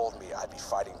 they told me I'd be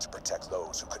fighting to protect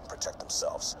those who couldn't protect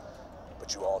themselves.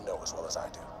 But you all know as well as I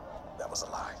do, that was a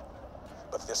lie.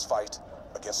 But this fight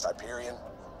against Hyperion,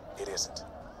 it isn't.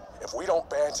 If we don't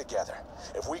band together,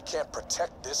 if we can't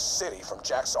protect this city from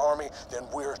Jack's army, then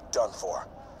we're done for.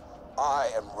 I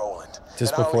am Roland.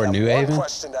 Just and before I only New have Haven? one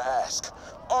question to ask.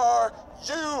 Are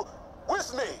you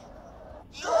with me?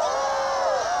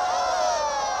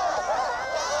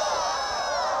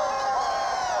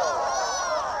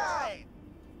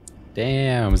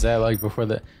 Damn, was that like before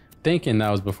the... Thinking that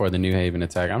was before the New Haven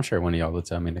attack. I'm sure one of y'all will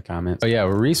tell me in the comments. Oh yeah,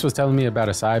 Reese was telling me about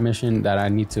a side mission that I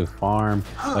need to farm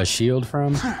a shield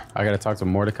from. I gotta talk to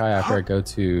Mordecai after I go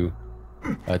to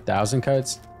 1,000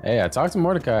 Cuts. Hey, I talked to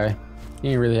Mordecai. He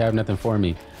ain't really have nothing for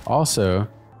me. Also,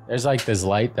 there's like this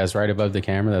light that's right above the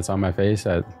camera that's on my face,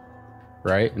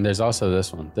 right? And there's also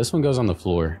this one. This one goes on the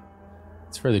floor.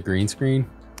 It's for the green screen.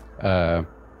 Hasn't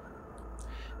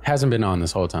been on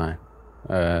this whole time.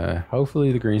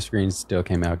 Hopefully the green screen still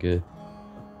came out good.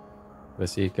 But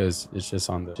see, because it's just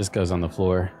goes on the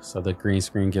floor, so the green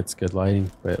screen gets good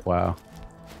lighting. But wow,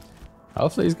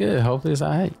 hopefully it's good. Hopefully it's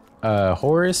alright.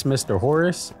 Horace, Mr.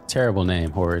 Horace. Terrible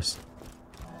name, Horace.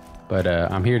 But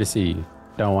I'm here to see you.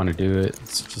 Don't want to do it.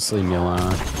 Just leave me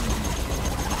alone.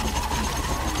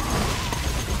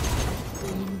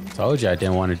 Told you I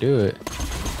didn't want to do it.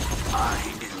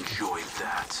 I enjoyed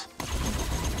that.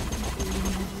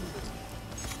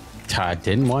 I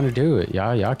didn't want to do it.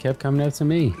 Y'all kept coming up to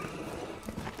me.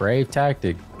 Brave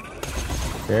tactic.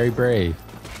 Very brave.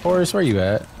 Horace, where you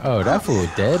at? Oh, that fool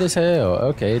dead as hell.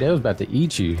 Okay, they was about to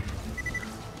eat you.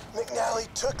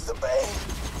 McNally took the bane.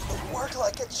 It worked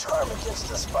like a charm against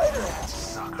the spider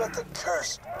ants. But the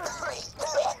curse...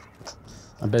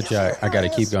 I bet you I gotta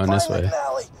keep going this way.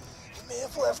 McNally. He may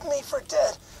have left me for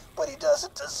dead, but he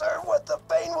doesn't deserve what the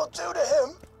bane will do to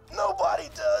him. Nobody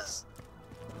does.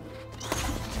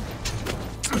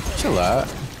 Chill out.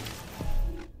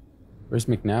 Where's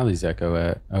McNally's echo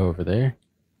at? Oh, over there.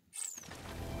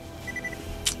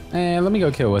 And let me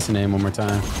go kill what's the name one more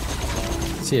time.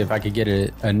 See if I could get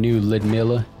a new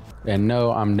Ludmilla. And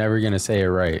no, I'm never gonna say it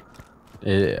right.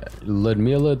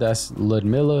 Ludmilla, that's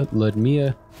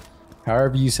Ludmilla.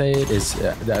 However you say it,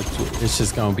 it's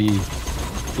just gonna be,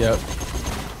 yep.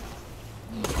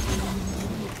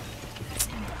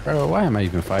 Bro, why am I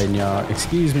even fighting y'all?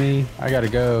 Excuse me, I gotta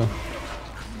go.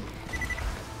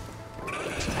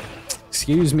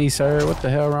 Excuse me, sir, what the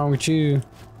hell wrong with you?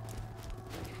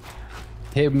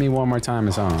 Hit me one more time,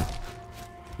 it's on.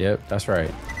 Yep, that's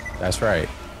right. That's right.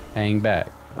 Hang back.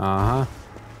 Uh-huh.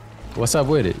 What's up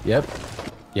with it? Yep.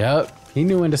 Yep. He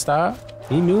knew when to stop.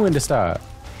 He knew when to stop.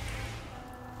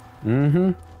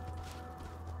 Mm-hmm.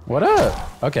 What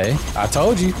up? Okay. I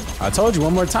told you. I told you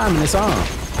one more time and it's on.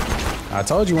 I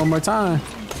told you one more time.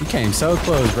 You came so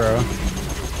close, bro.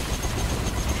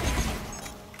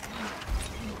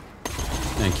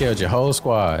 And killed your whole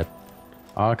squad.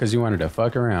 All because you wanted to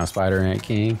fuck around, Spider Ant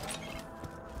King.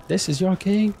 This is your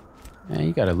king? Man,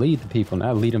 you gotta lead the people,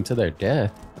 not lead them to their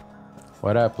death.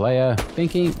 What up, playa?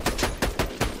 Thinking.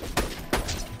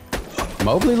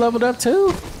 Mobley leveled up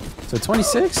too? To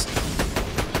 26?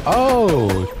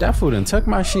 Oh, that fool done took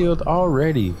my shield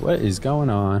already. What is going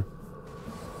on?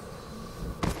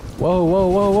 Whoa, whoa,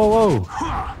 whoa, whoa, whoa.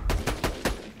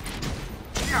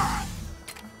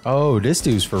 Oh, this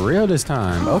dude's for real this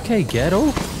time. Okay,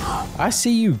 Ghetto. I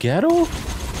see you, Ghetto.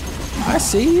 I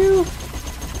see you.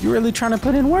 You really trying to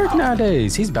put in work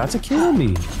nowadays. He's about to kill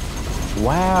me.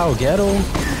 Wow, Ghetto.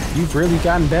 You've really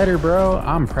gotten better, bro.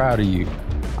 I'm proud of you.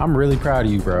 I'm really proud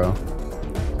of you, bro.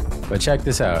 But check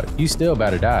this out. You still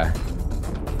about to die.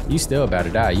 You still about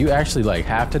to die. You actually like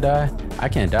have to die. I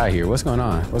can't die here. What's going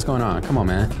on? What's going on? Come on,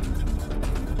 man.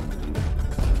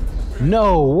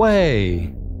 No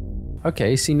way.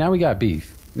 Okay, see, now we got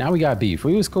beef. Now we got beef.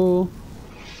 We was cool.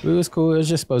 We was cool. It was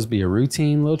just supposed to be a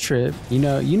routine little trip. You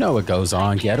know what goes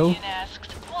on, Ghetto.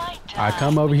 I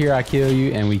come over here, I kill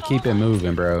you, and we keep it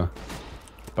moving, bro.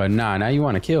 But nah, now you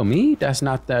want to kill me? That's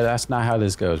not how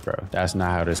this goes, bro. That's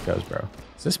not how this goes, bro.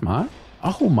 Is this mine?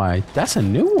 Oh my, that's a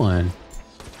new one.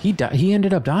 He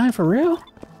ended up dying for real?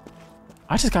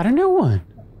 I just got a new one.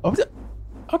 Oh,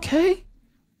 okay.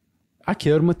 I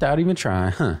killed him without even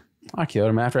trying, huh? I killed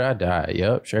him after I died.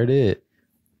 Yup, sure did.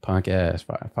 Punk ass.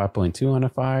 5.2 on the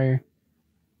fire.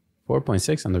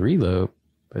 4.6 on the reload.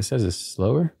 But it says it's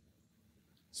slower.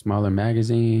 Smaller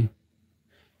magazine.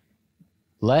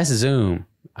 Less zoom.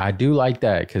 I do like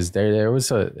that because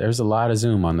there's a lot of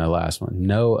zoom on the last one.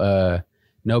 No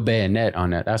bayonet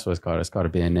on that. That's what it's called. It's called a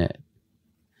bayonet.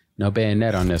 No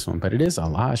bayonet on this one, but it is a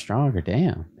lot stronger.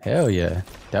 Damn. Hell yeah.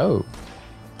 Dope.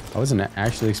 I wasn't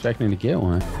actually expecting to get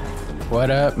one.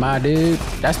 What up, my dude?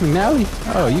 That's McNally?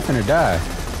 Oh, you finna die.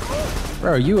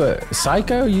 Bro, you a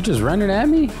psycho? You just running at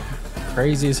me?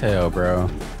 Crazy as hell, bro.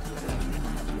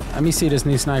 Let me see this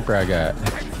new sniper I got.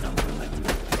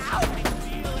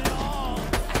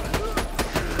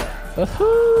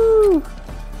 Woohoo!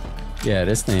 Yeah,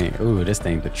 this thing. Ooh, this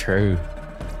thing the true.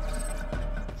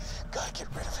 Gotta get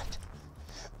rid of it.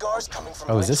 Guards coming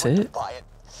from oh, is this it? It.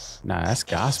 Nah, that's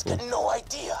gospel. He's got no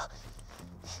idea.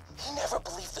 He never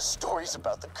believed the stories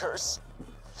about the curse.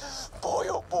 Boy,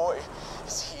 oh boy,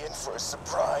 is he in for a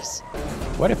surprise.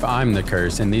 What if I'm the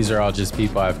curse and these are all just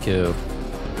people I've killed?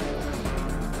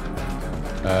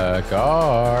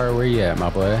 Gar, where you at,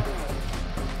 my boy?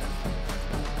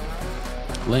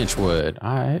 Lynchwood,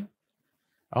 all right.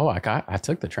 Oh, I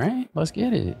took the train. Let's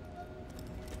get it.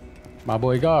 My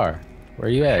boy Gar, where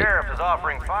you at? The sheriff is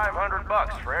offering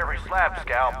 $500 for every slab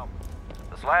scalp.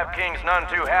 The Slab King's none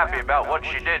too happy about what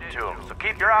she did to him, so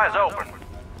keep your eyes open.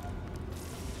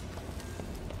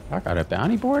 I got a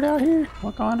bounty board out here?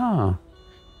 What going on?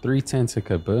 310 to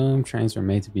kaboom. Trains were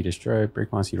made to be destroyed.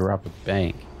 Brick wants you to rob a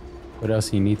bank. What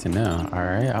else do you need to know? All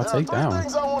right, I'll take that one. There are 3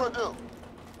 things I want to do.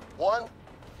 1,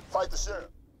 fight the sheriff.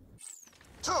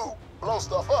 2, blow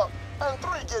stuff up. And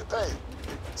 3, get paid.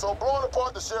 So blowing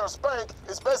apart the sheriff's bank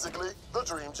is basically the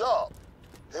dream job.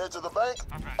 Head to the bank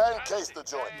and case the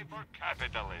joint.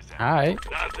 All right.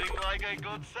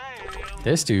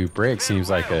 This dude Brick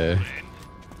seems like a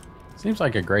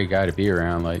great guy to be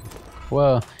around. Like,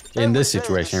 well, in this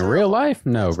situation, in real life,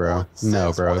 no, bro,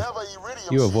 no, bro.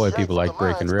 You avoid people like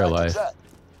Brick in real life.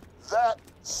 That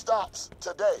stops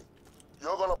today.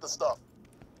 You're gonna up the stuff.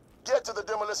 Get to the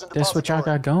demolition. That's what y'all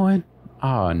got going?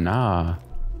 Oh nah.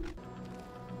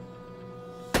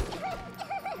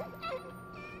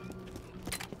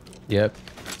 Yep,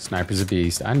 Sniper's a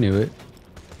beast. I knew it.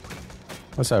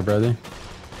 What's up, brother?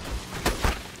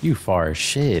 You far as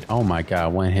shit. Oh my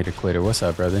god, one hitter quitter. What's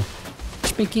up, brother?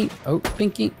 Pinky. Oh,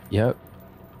 Pinky. Yep.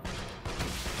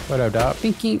 What up, dog?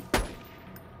 Pinky.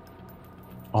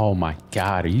 Oh my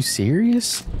god, are you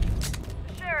serious?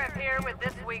 Sheriff here with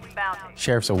this week's bounty.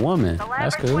 Sheriff's a woman.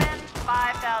 That's cool. Twin,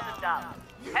 $5,000.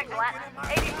 Heck Latin,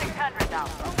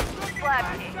 $8,600.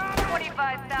 Slab King,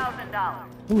 $25,000.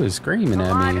 Who is screaming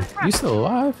at me? You still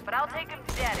alive? But I'll take him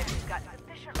dead if he's got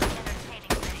sufficiently entertaining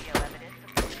video evidence.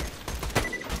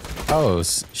 Oh,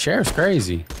 Sheriff's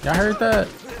crazy. Y'all heard that?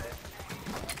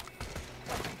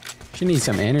 She needs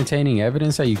some entertaining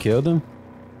evidence that you killed him?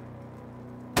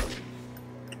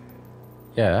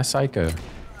 Yeah, that's psycho.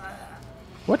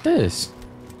 What this?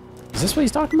 Is this what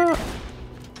he's talking about?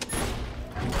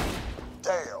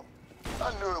 Damn.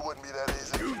 I knew it wouldn't be that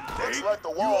easy. Looks like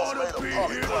the walls made of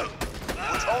polyplate,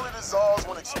 which only dissolves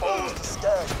when exposed to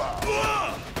skag bombs.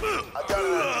 I got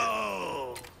an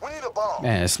idea. We need a bomb.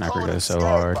 Man, this sniper goes so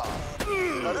hard.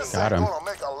 Now, this Got ain't him. gonna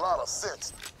make a lot of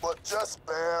sense, but just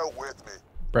bear with me.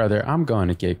 Brother, I'm going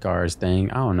to get Gar's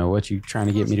thing. I don't know what you trying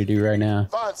to get me to do right now.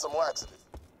 Find some laxative.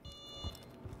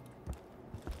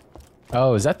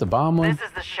 Oh, is that the bomb one? This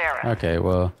is the sheriff. Okay,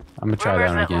 well, I'm gonna try that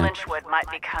one Rumors that again. Lynchwood might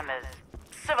become as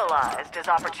civilized as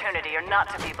opportunity are not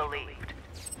to be believed.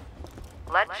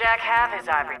 Let Jack have his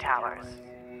ivory towers.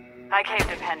 I came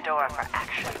to Pandora for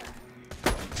action.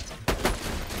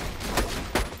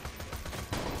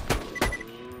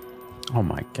 Oh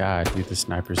my god, dude, the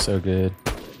sniper's so good.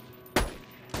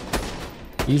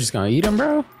 You just gonna eat him,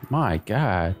 bro? My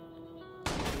god.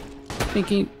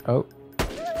 Thinking, oh,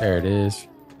 there it is.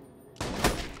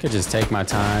 Could just take my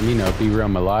time, you know, be real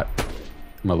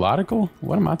melodical?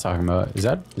 What am I talking about? Is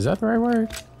that the right word?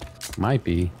 Might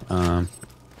be.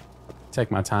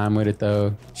 Take my time with it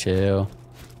though. Chill.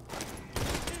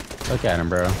 Look at him,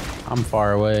 bro. I'm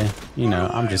far away. You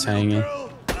know, I'm just hanging.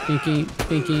 Pinky,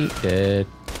 dead.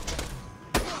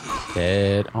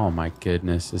 Dead. Oh my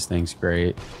goodness, this thing's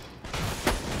great.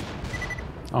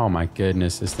 Oh my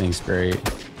goodness, this thing's great.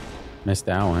 Missed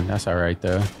that one. That's alright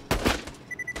though.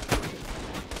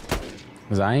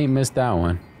 Cause I ain't missed that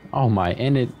one. Oh my,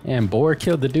 and Boar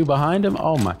killed the dude behind him.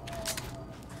 Oh my.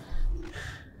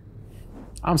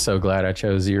 I'm so glad I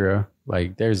chose Zero.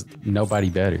 Like, there's nobody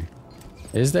better.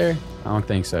 Is there? I don't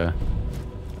think so.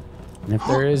 And if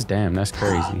there is, damn, that's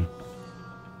crazy.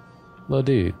 Little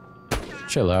dude,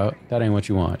 chill out. That ain't what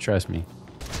you want, trust me.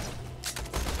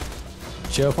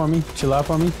 Chill for me, chill out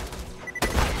for me.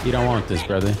 You don't want this,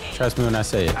 brother. Trust me when I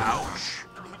say it.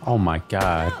 Oh my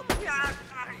god.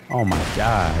 Oh my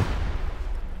god.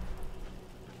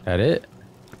 That it?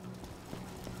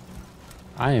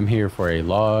 I am here for a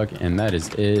log, and that is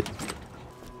it.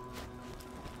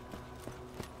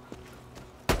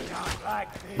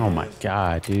 Oh my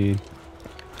god, dude.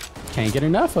 Can't get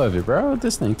enough of it, bro.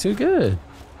 This thing too good.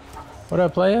 What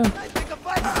up, player?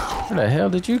 Where the hell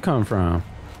did you come from?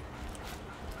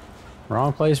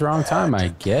 Wrong place, wrong time, I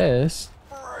guess.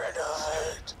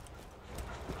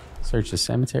 Search the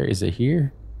cemetery. Is it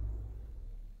here?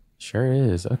 Sure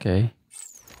is. Okay.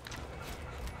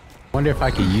 Wonder if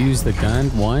I could use the gun,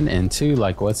 1, and 2,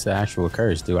 like what's the actual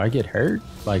curse? Do I get hurt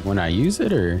like when I use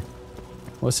it, or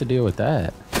what's the deal with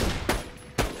that?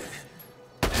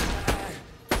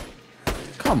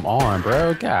 Come on,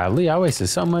 bro. Golly, I wasted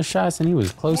so much shots and he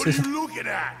was closest. What are you looking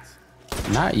at?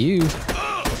 Not you.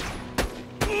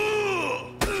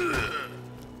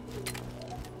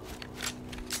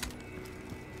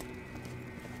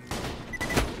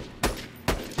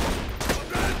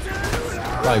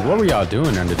 Like, what were y'all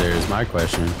doing under there is my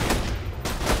question.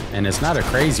 And it's not a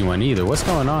crazy one either. What's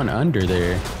going on under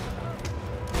there?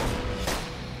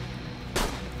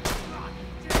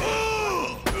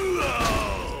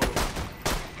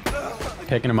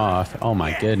 Picking him off. Oh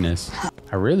my goodness.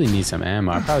 I really need some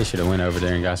ammo. I probably should have went over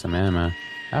there and got some ammo.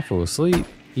 That fool asleep.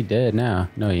 He dead now.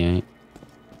 No, he ain't.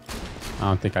 I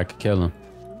don't think I could kill him.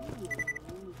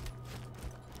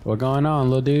 What going on,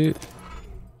 little dude?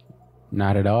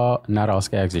 Not at all. Not all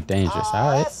skags are dangerous. Oh,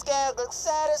 All right. that skag looks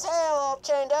sad as hell, all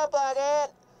chained up like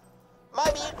that.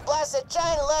 Maybe you can blast that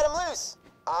chain and let him loose.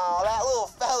 Oh, that little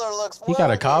feller looks He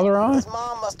got a collar on? His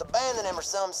mom must abandon him or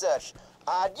some such.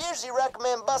 I'd usually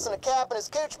recommend busting a cap in his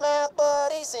cooch mouth,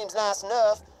 but he seems nice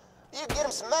enough. You can get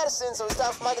him some medicine so he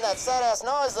stops making that sad-ass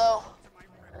noise, though.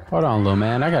 Hold on, little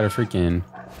man. I gotta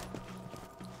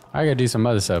do some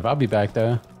other stuff. I'll be back,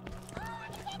 though.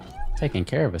 Taking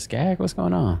care of a skag? What's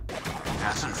going on?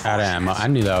 Out of ammo. I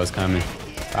knew that was coming.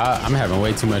 I'm having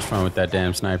way too much fun with that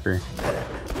damn sniper.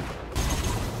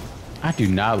 I do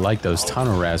not like those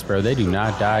tunnel rats, bro. They do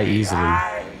not die easily.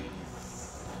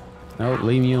 Nope,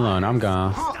 leave me alone. I'm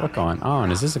gone. What's going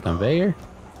on? Is this a conveyor?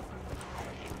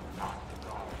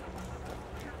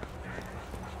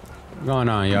 What's going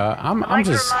on, y'all? I'm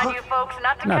just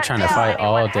not trying to fight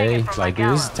all day. Like, dude,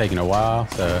 this is taking a while,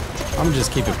 so I'm gonna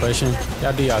just keep it pushing.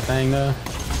 Y'all do y'all thing, though.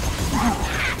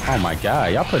 Oh my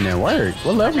God, y'all putting in work.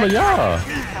 What level are y'all?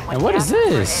 And what is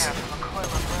this?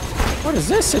 What is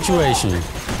this situation?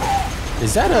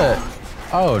 Is that a...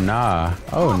 Oh, nah.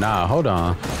 Oh, nah. Hold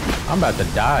on. I'm about to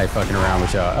die fucking around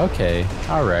with y'all. Okay.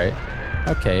 All right.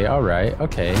 Okay. All right.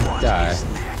 Okay. Die.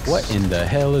 What in the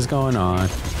hell is going on?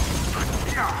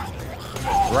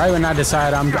 Right when I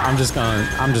decide I'm just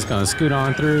gonna scoot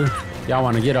on through. Y'all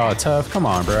want to get all tough? Come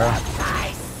on, bro.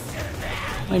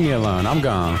 Leave me alone. I'm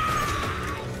gone.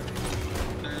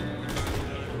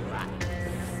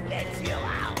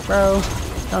 Bro,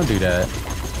 don't do that.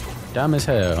 Dumb as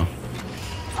hell.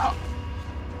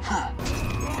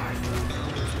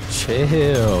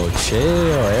 Chill.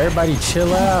 Everybody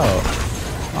chill out.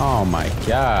 Oh my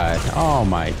God. Oh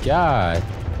my God.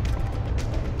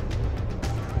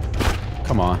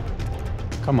 Come on.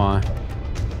 Come on.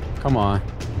 Come on.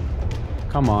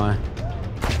 Come on.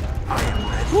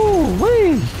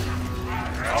 Woo-wee.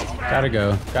 Gotta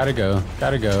go. Gotta go.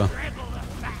 Gotta go.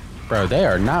 Bro, they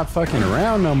are not fucking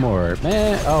around no more.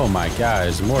 Man, oh my God,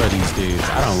 there's more of these dudes.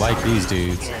 I don't like these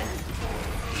dudes.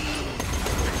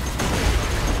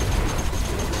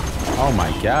 Oh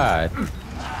my God.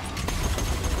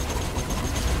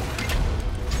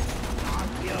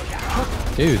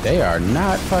 Dude, they are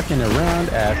not fucking around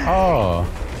at all.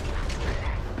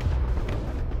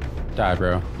 Die,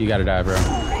 bro. You gotta die, bro.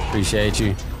 Appreciate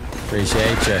you.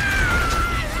 Appreciate you.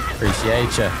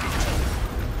 Appreciate you.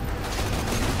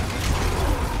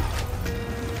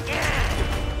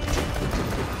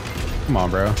 Come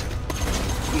on, bro.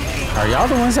 Are y'all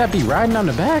the ones that be riding on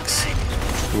the backs?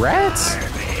 Rats?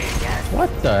 What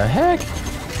the heck?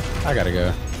 I gotta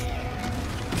go.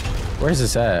 Where's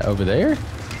this at? Over there?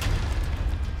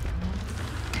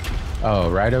 Oh,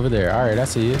 right over there. All right, I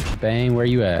see you. Bang, where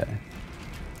you at?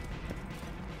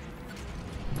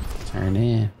 Turn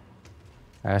in.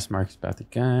 Fast marks about the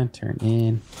gun. Turn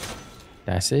in.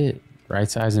 That's it.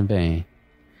 Right size and bang.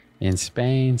 In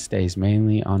Spain, stays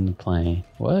mainly on the plane.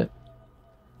 What?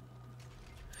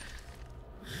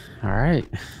 All right.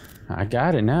 I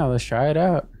got it now. Let's try it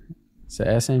out. It's a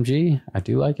SMG. I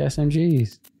do like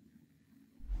SMGs.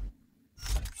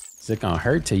 Is it gonna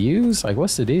hurt to use? Like,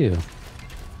 what's the deal?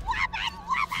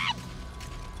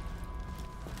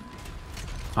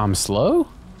 I'm slow?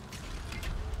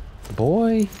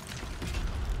 Boy.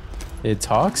 It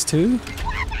talks too?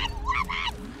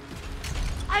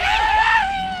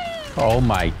 Oh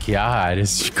my God, it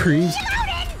screams.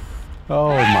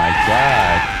 Oh my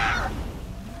God.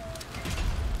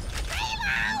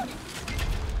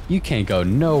 You can't go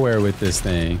nowhere with this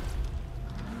thing.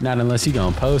 Not unless you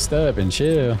gonna post up and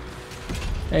chill.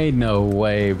 Ain't no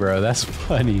way, bro. That's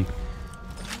funny.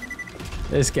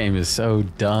 This game is so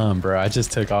dumb, bro. I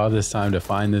just took all this time to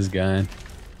find this gun,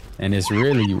 and it's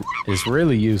really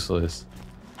useless.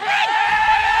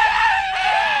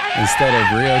 Instead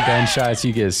of real gunshots,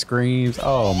 you get screams.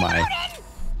 Oh my.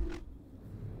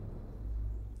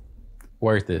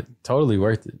 Worth it. Totally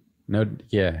worth it. No,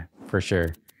 yeah, for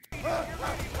sure.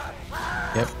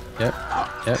 Yep.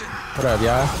 What up,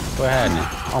 y'all? What happening?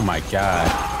 Oh my God.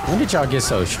 When did y'all get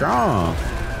so strong?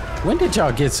 When did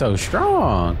y'all get so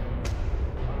strong?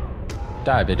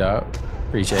 Die, big dog.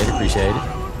 Appreciate it.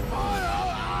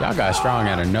 Y'all got strong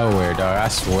out of nowhere, dog. I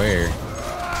swear.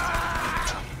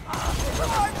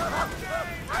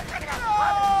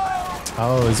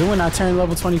 Oh, is it when I turned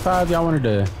level 25? Y'all wanted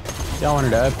to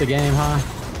up the game, huh?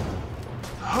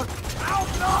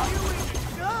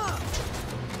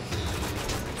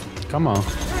 Come on.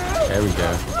 There we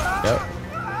go.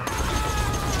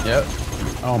 Yep.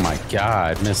 Oh my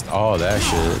God, missed all that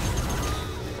shit.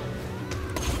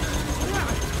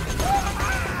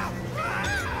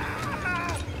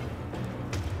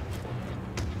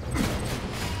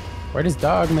 Where does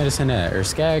dog medicine at? Or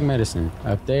skag medicine?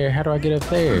 Up there? How do I get up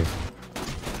there?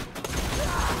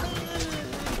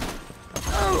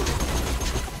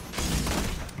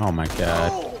 Oh my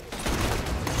god.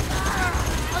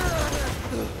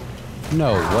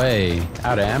 No way.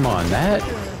 Out of ammo on that?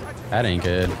 That ain't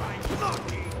good.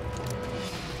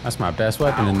 That's my best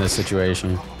weapon in this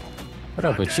situation. What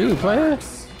up with you, player?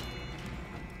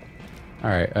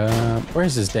 Alright,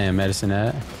 where's this damn medicine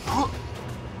at?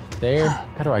 There?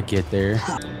 How do I get there?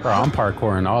 Bro, I'm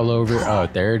parkouring all over. Oh,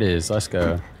 there it is. Let's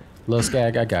go. Lil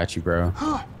Skag, I got you, bro.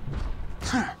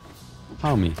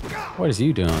 Homie, what is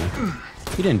you doing?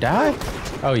 You didn't die?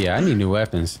 Oh yeah, I need new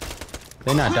weapons.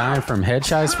 They not dying from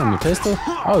headshots from a pistol?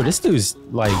 Oh, this dude's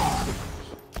like...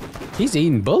 He's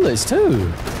eating bullets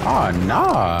too. Oh,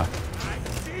 nah.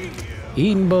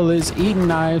 Eating bullets, eating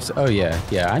knives. Oh yeah,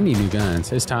 I need new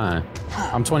guns. It's time.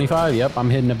 I'm 25, yep, I'm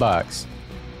hitting the box.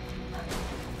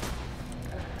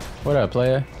 What up,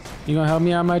 player? You gonna help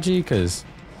me out, my G? Cause,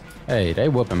 hey, they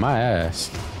whooping my ass.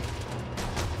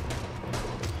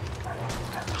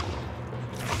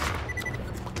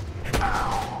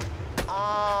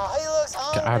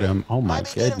 Got him. Oh my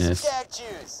goodness.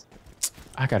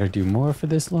 I gotta do more for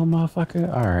this little motherfucker.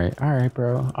 All right,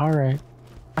 bro. All right.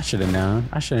 I should have known.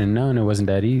 I should have known it wasn't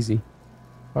that easy.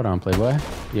 Hold on, playboy.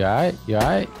 You alright? You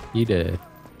alright? You did.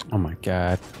 Oh my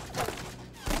god.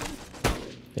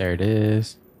 There it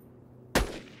is.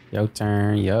 Your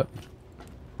turn. Yup.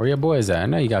 Where your boys at? I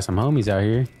know you got some homies out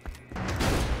here.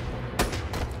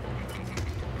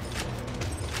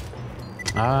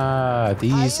 Ah,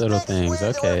 these little things.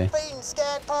 Okay. Feeding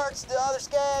skag parts to other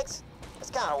skags? It's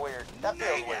kind of weird. That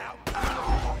feels weird.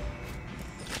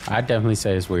 I'd definitely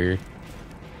say it's weird.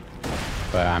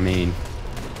 But I mean,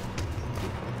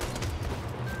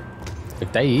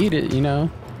 if they eat it, you know,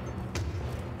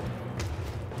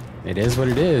 it is what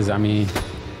it is. I mean,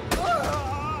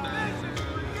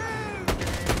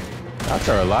 I'll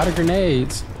throw a lot of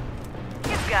grenades.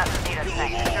 You've got to need a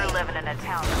second. You're living in a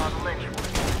town called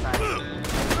Lynchwood, buddy.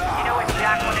 You know what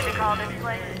Jack wanted to call this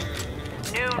place?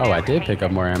 New Oh, I did pick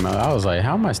up more ammo. I was like,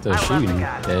 how am I still shooting?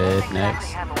 Dead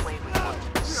next.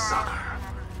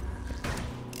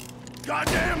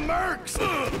 Goddamn mercs!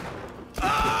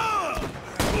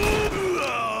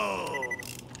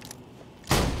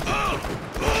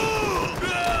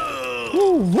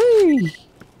 Woo-wee!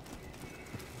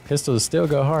 Pistols still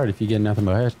go hard if you get nothing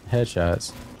but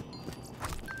headshots.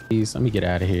 Please, let me get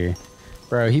out of here.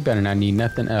 Bro, he better not need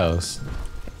nothing else.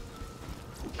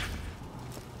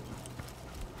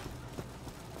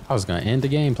 I was gonna end the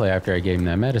gameplay after I gave him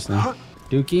that medicine.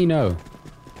 Dukino.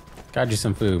 Got you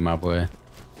some food, my boy.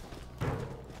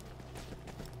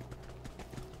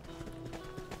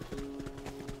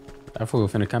 That fool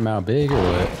finna come out big or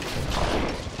what?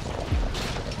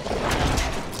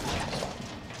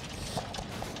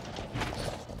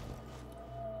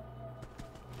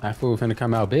 That fool finna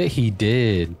come out big? He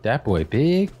did. That boy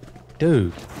big?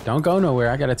 Dude, don't go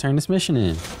nowhere. I gotta turn this mission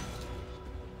in.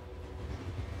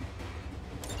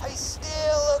 He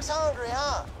still looks hungry,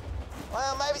 huh?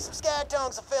 Well, maybe some skag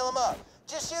tongues will fill him up.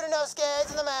 Just shoot enough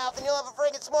skags in the mouth and you'll have a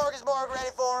freaking smorgasbord ready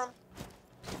for him.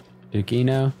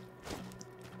 Dukino,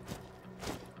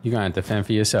 you're gonna have to fend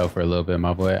for yourself for a little bit,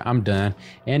 my boy. I'm done.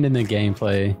 And in the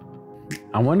gameplay,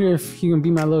 I wonder if you can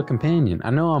be my little companion.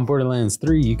 I know on Borderlands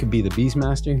 3, you could be the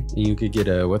Beastmaster and you could get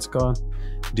a, what's it called?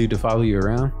 Dude to follow you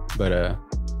around. But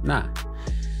nah.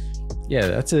 Yeah,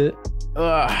 that's it.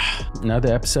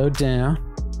 Another episode down.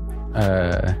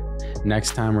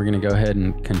 Next time we're gonna go ahead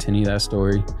and continue that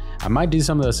story. I might do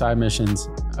some of those side missions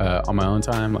on my own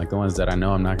time, like the ones that I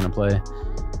know I'm not gonna play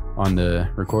on the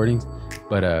recordings.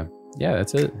 But yeah,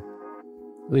 that's it.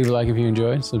 Leave a like if you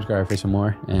enjoyed, subscribe for some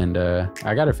more, and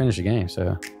I gotta finish the game,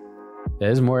 so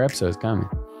there's more episodes coming.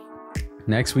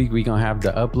 Next week we gonna have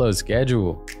the upload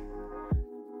schedule,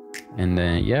 and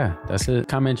then yeah, that's it.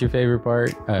 Comment your favorite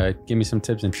part, give me some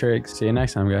tips and tricks. See you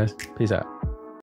next time, guys. Peace out.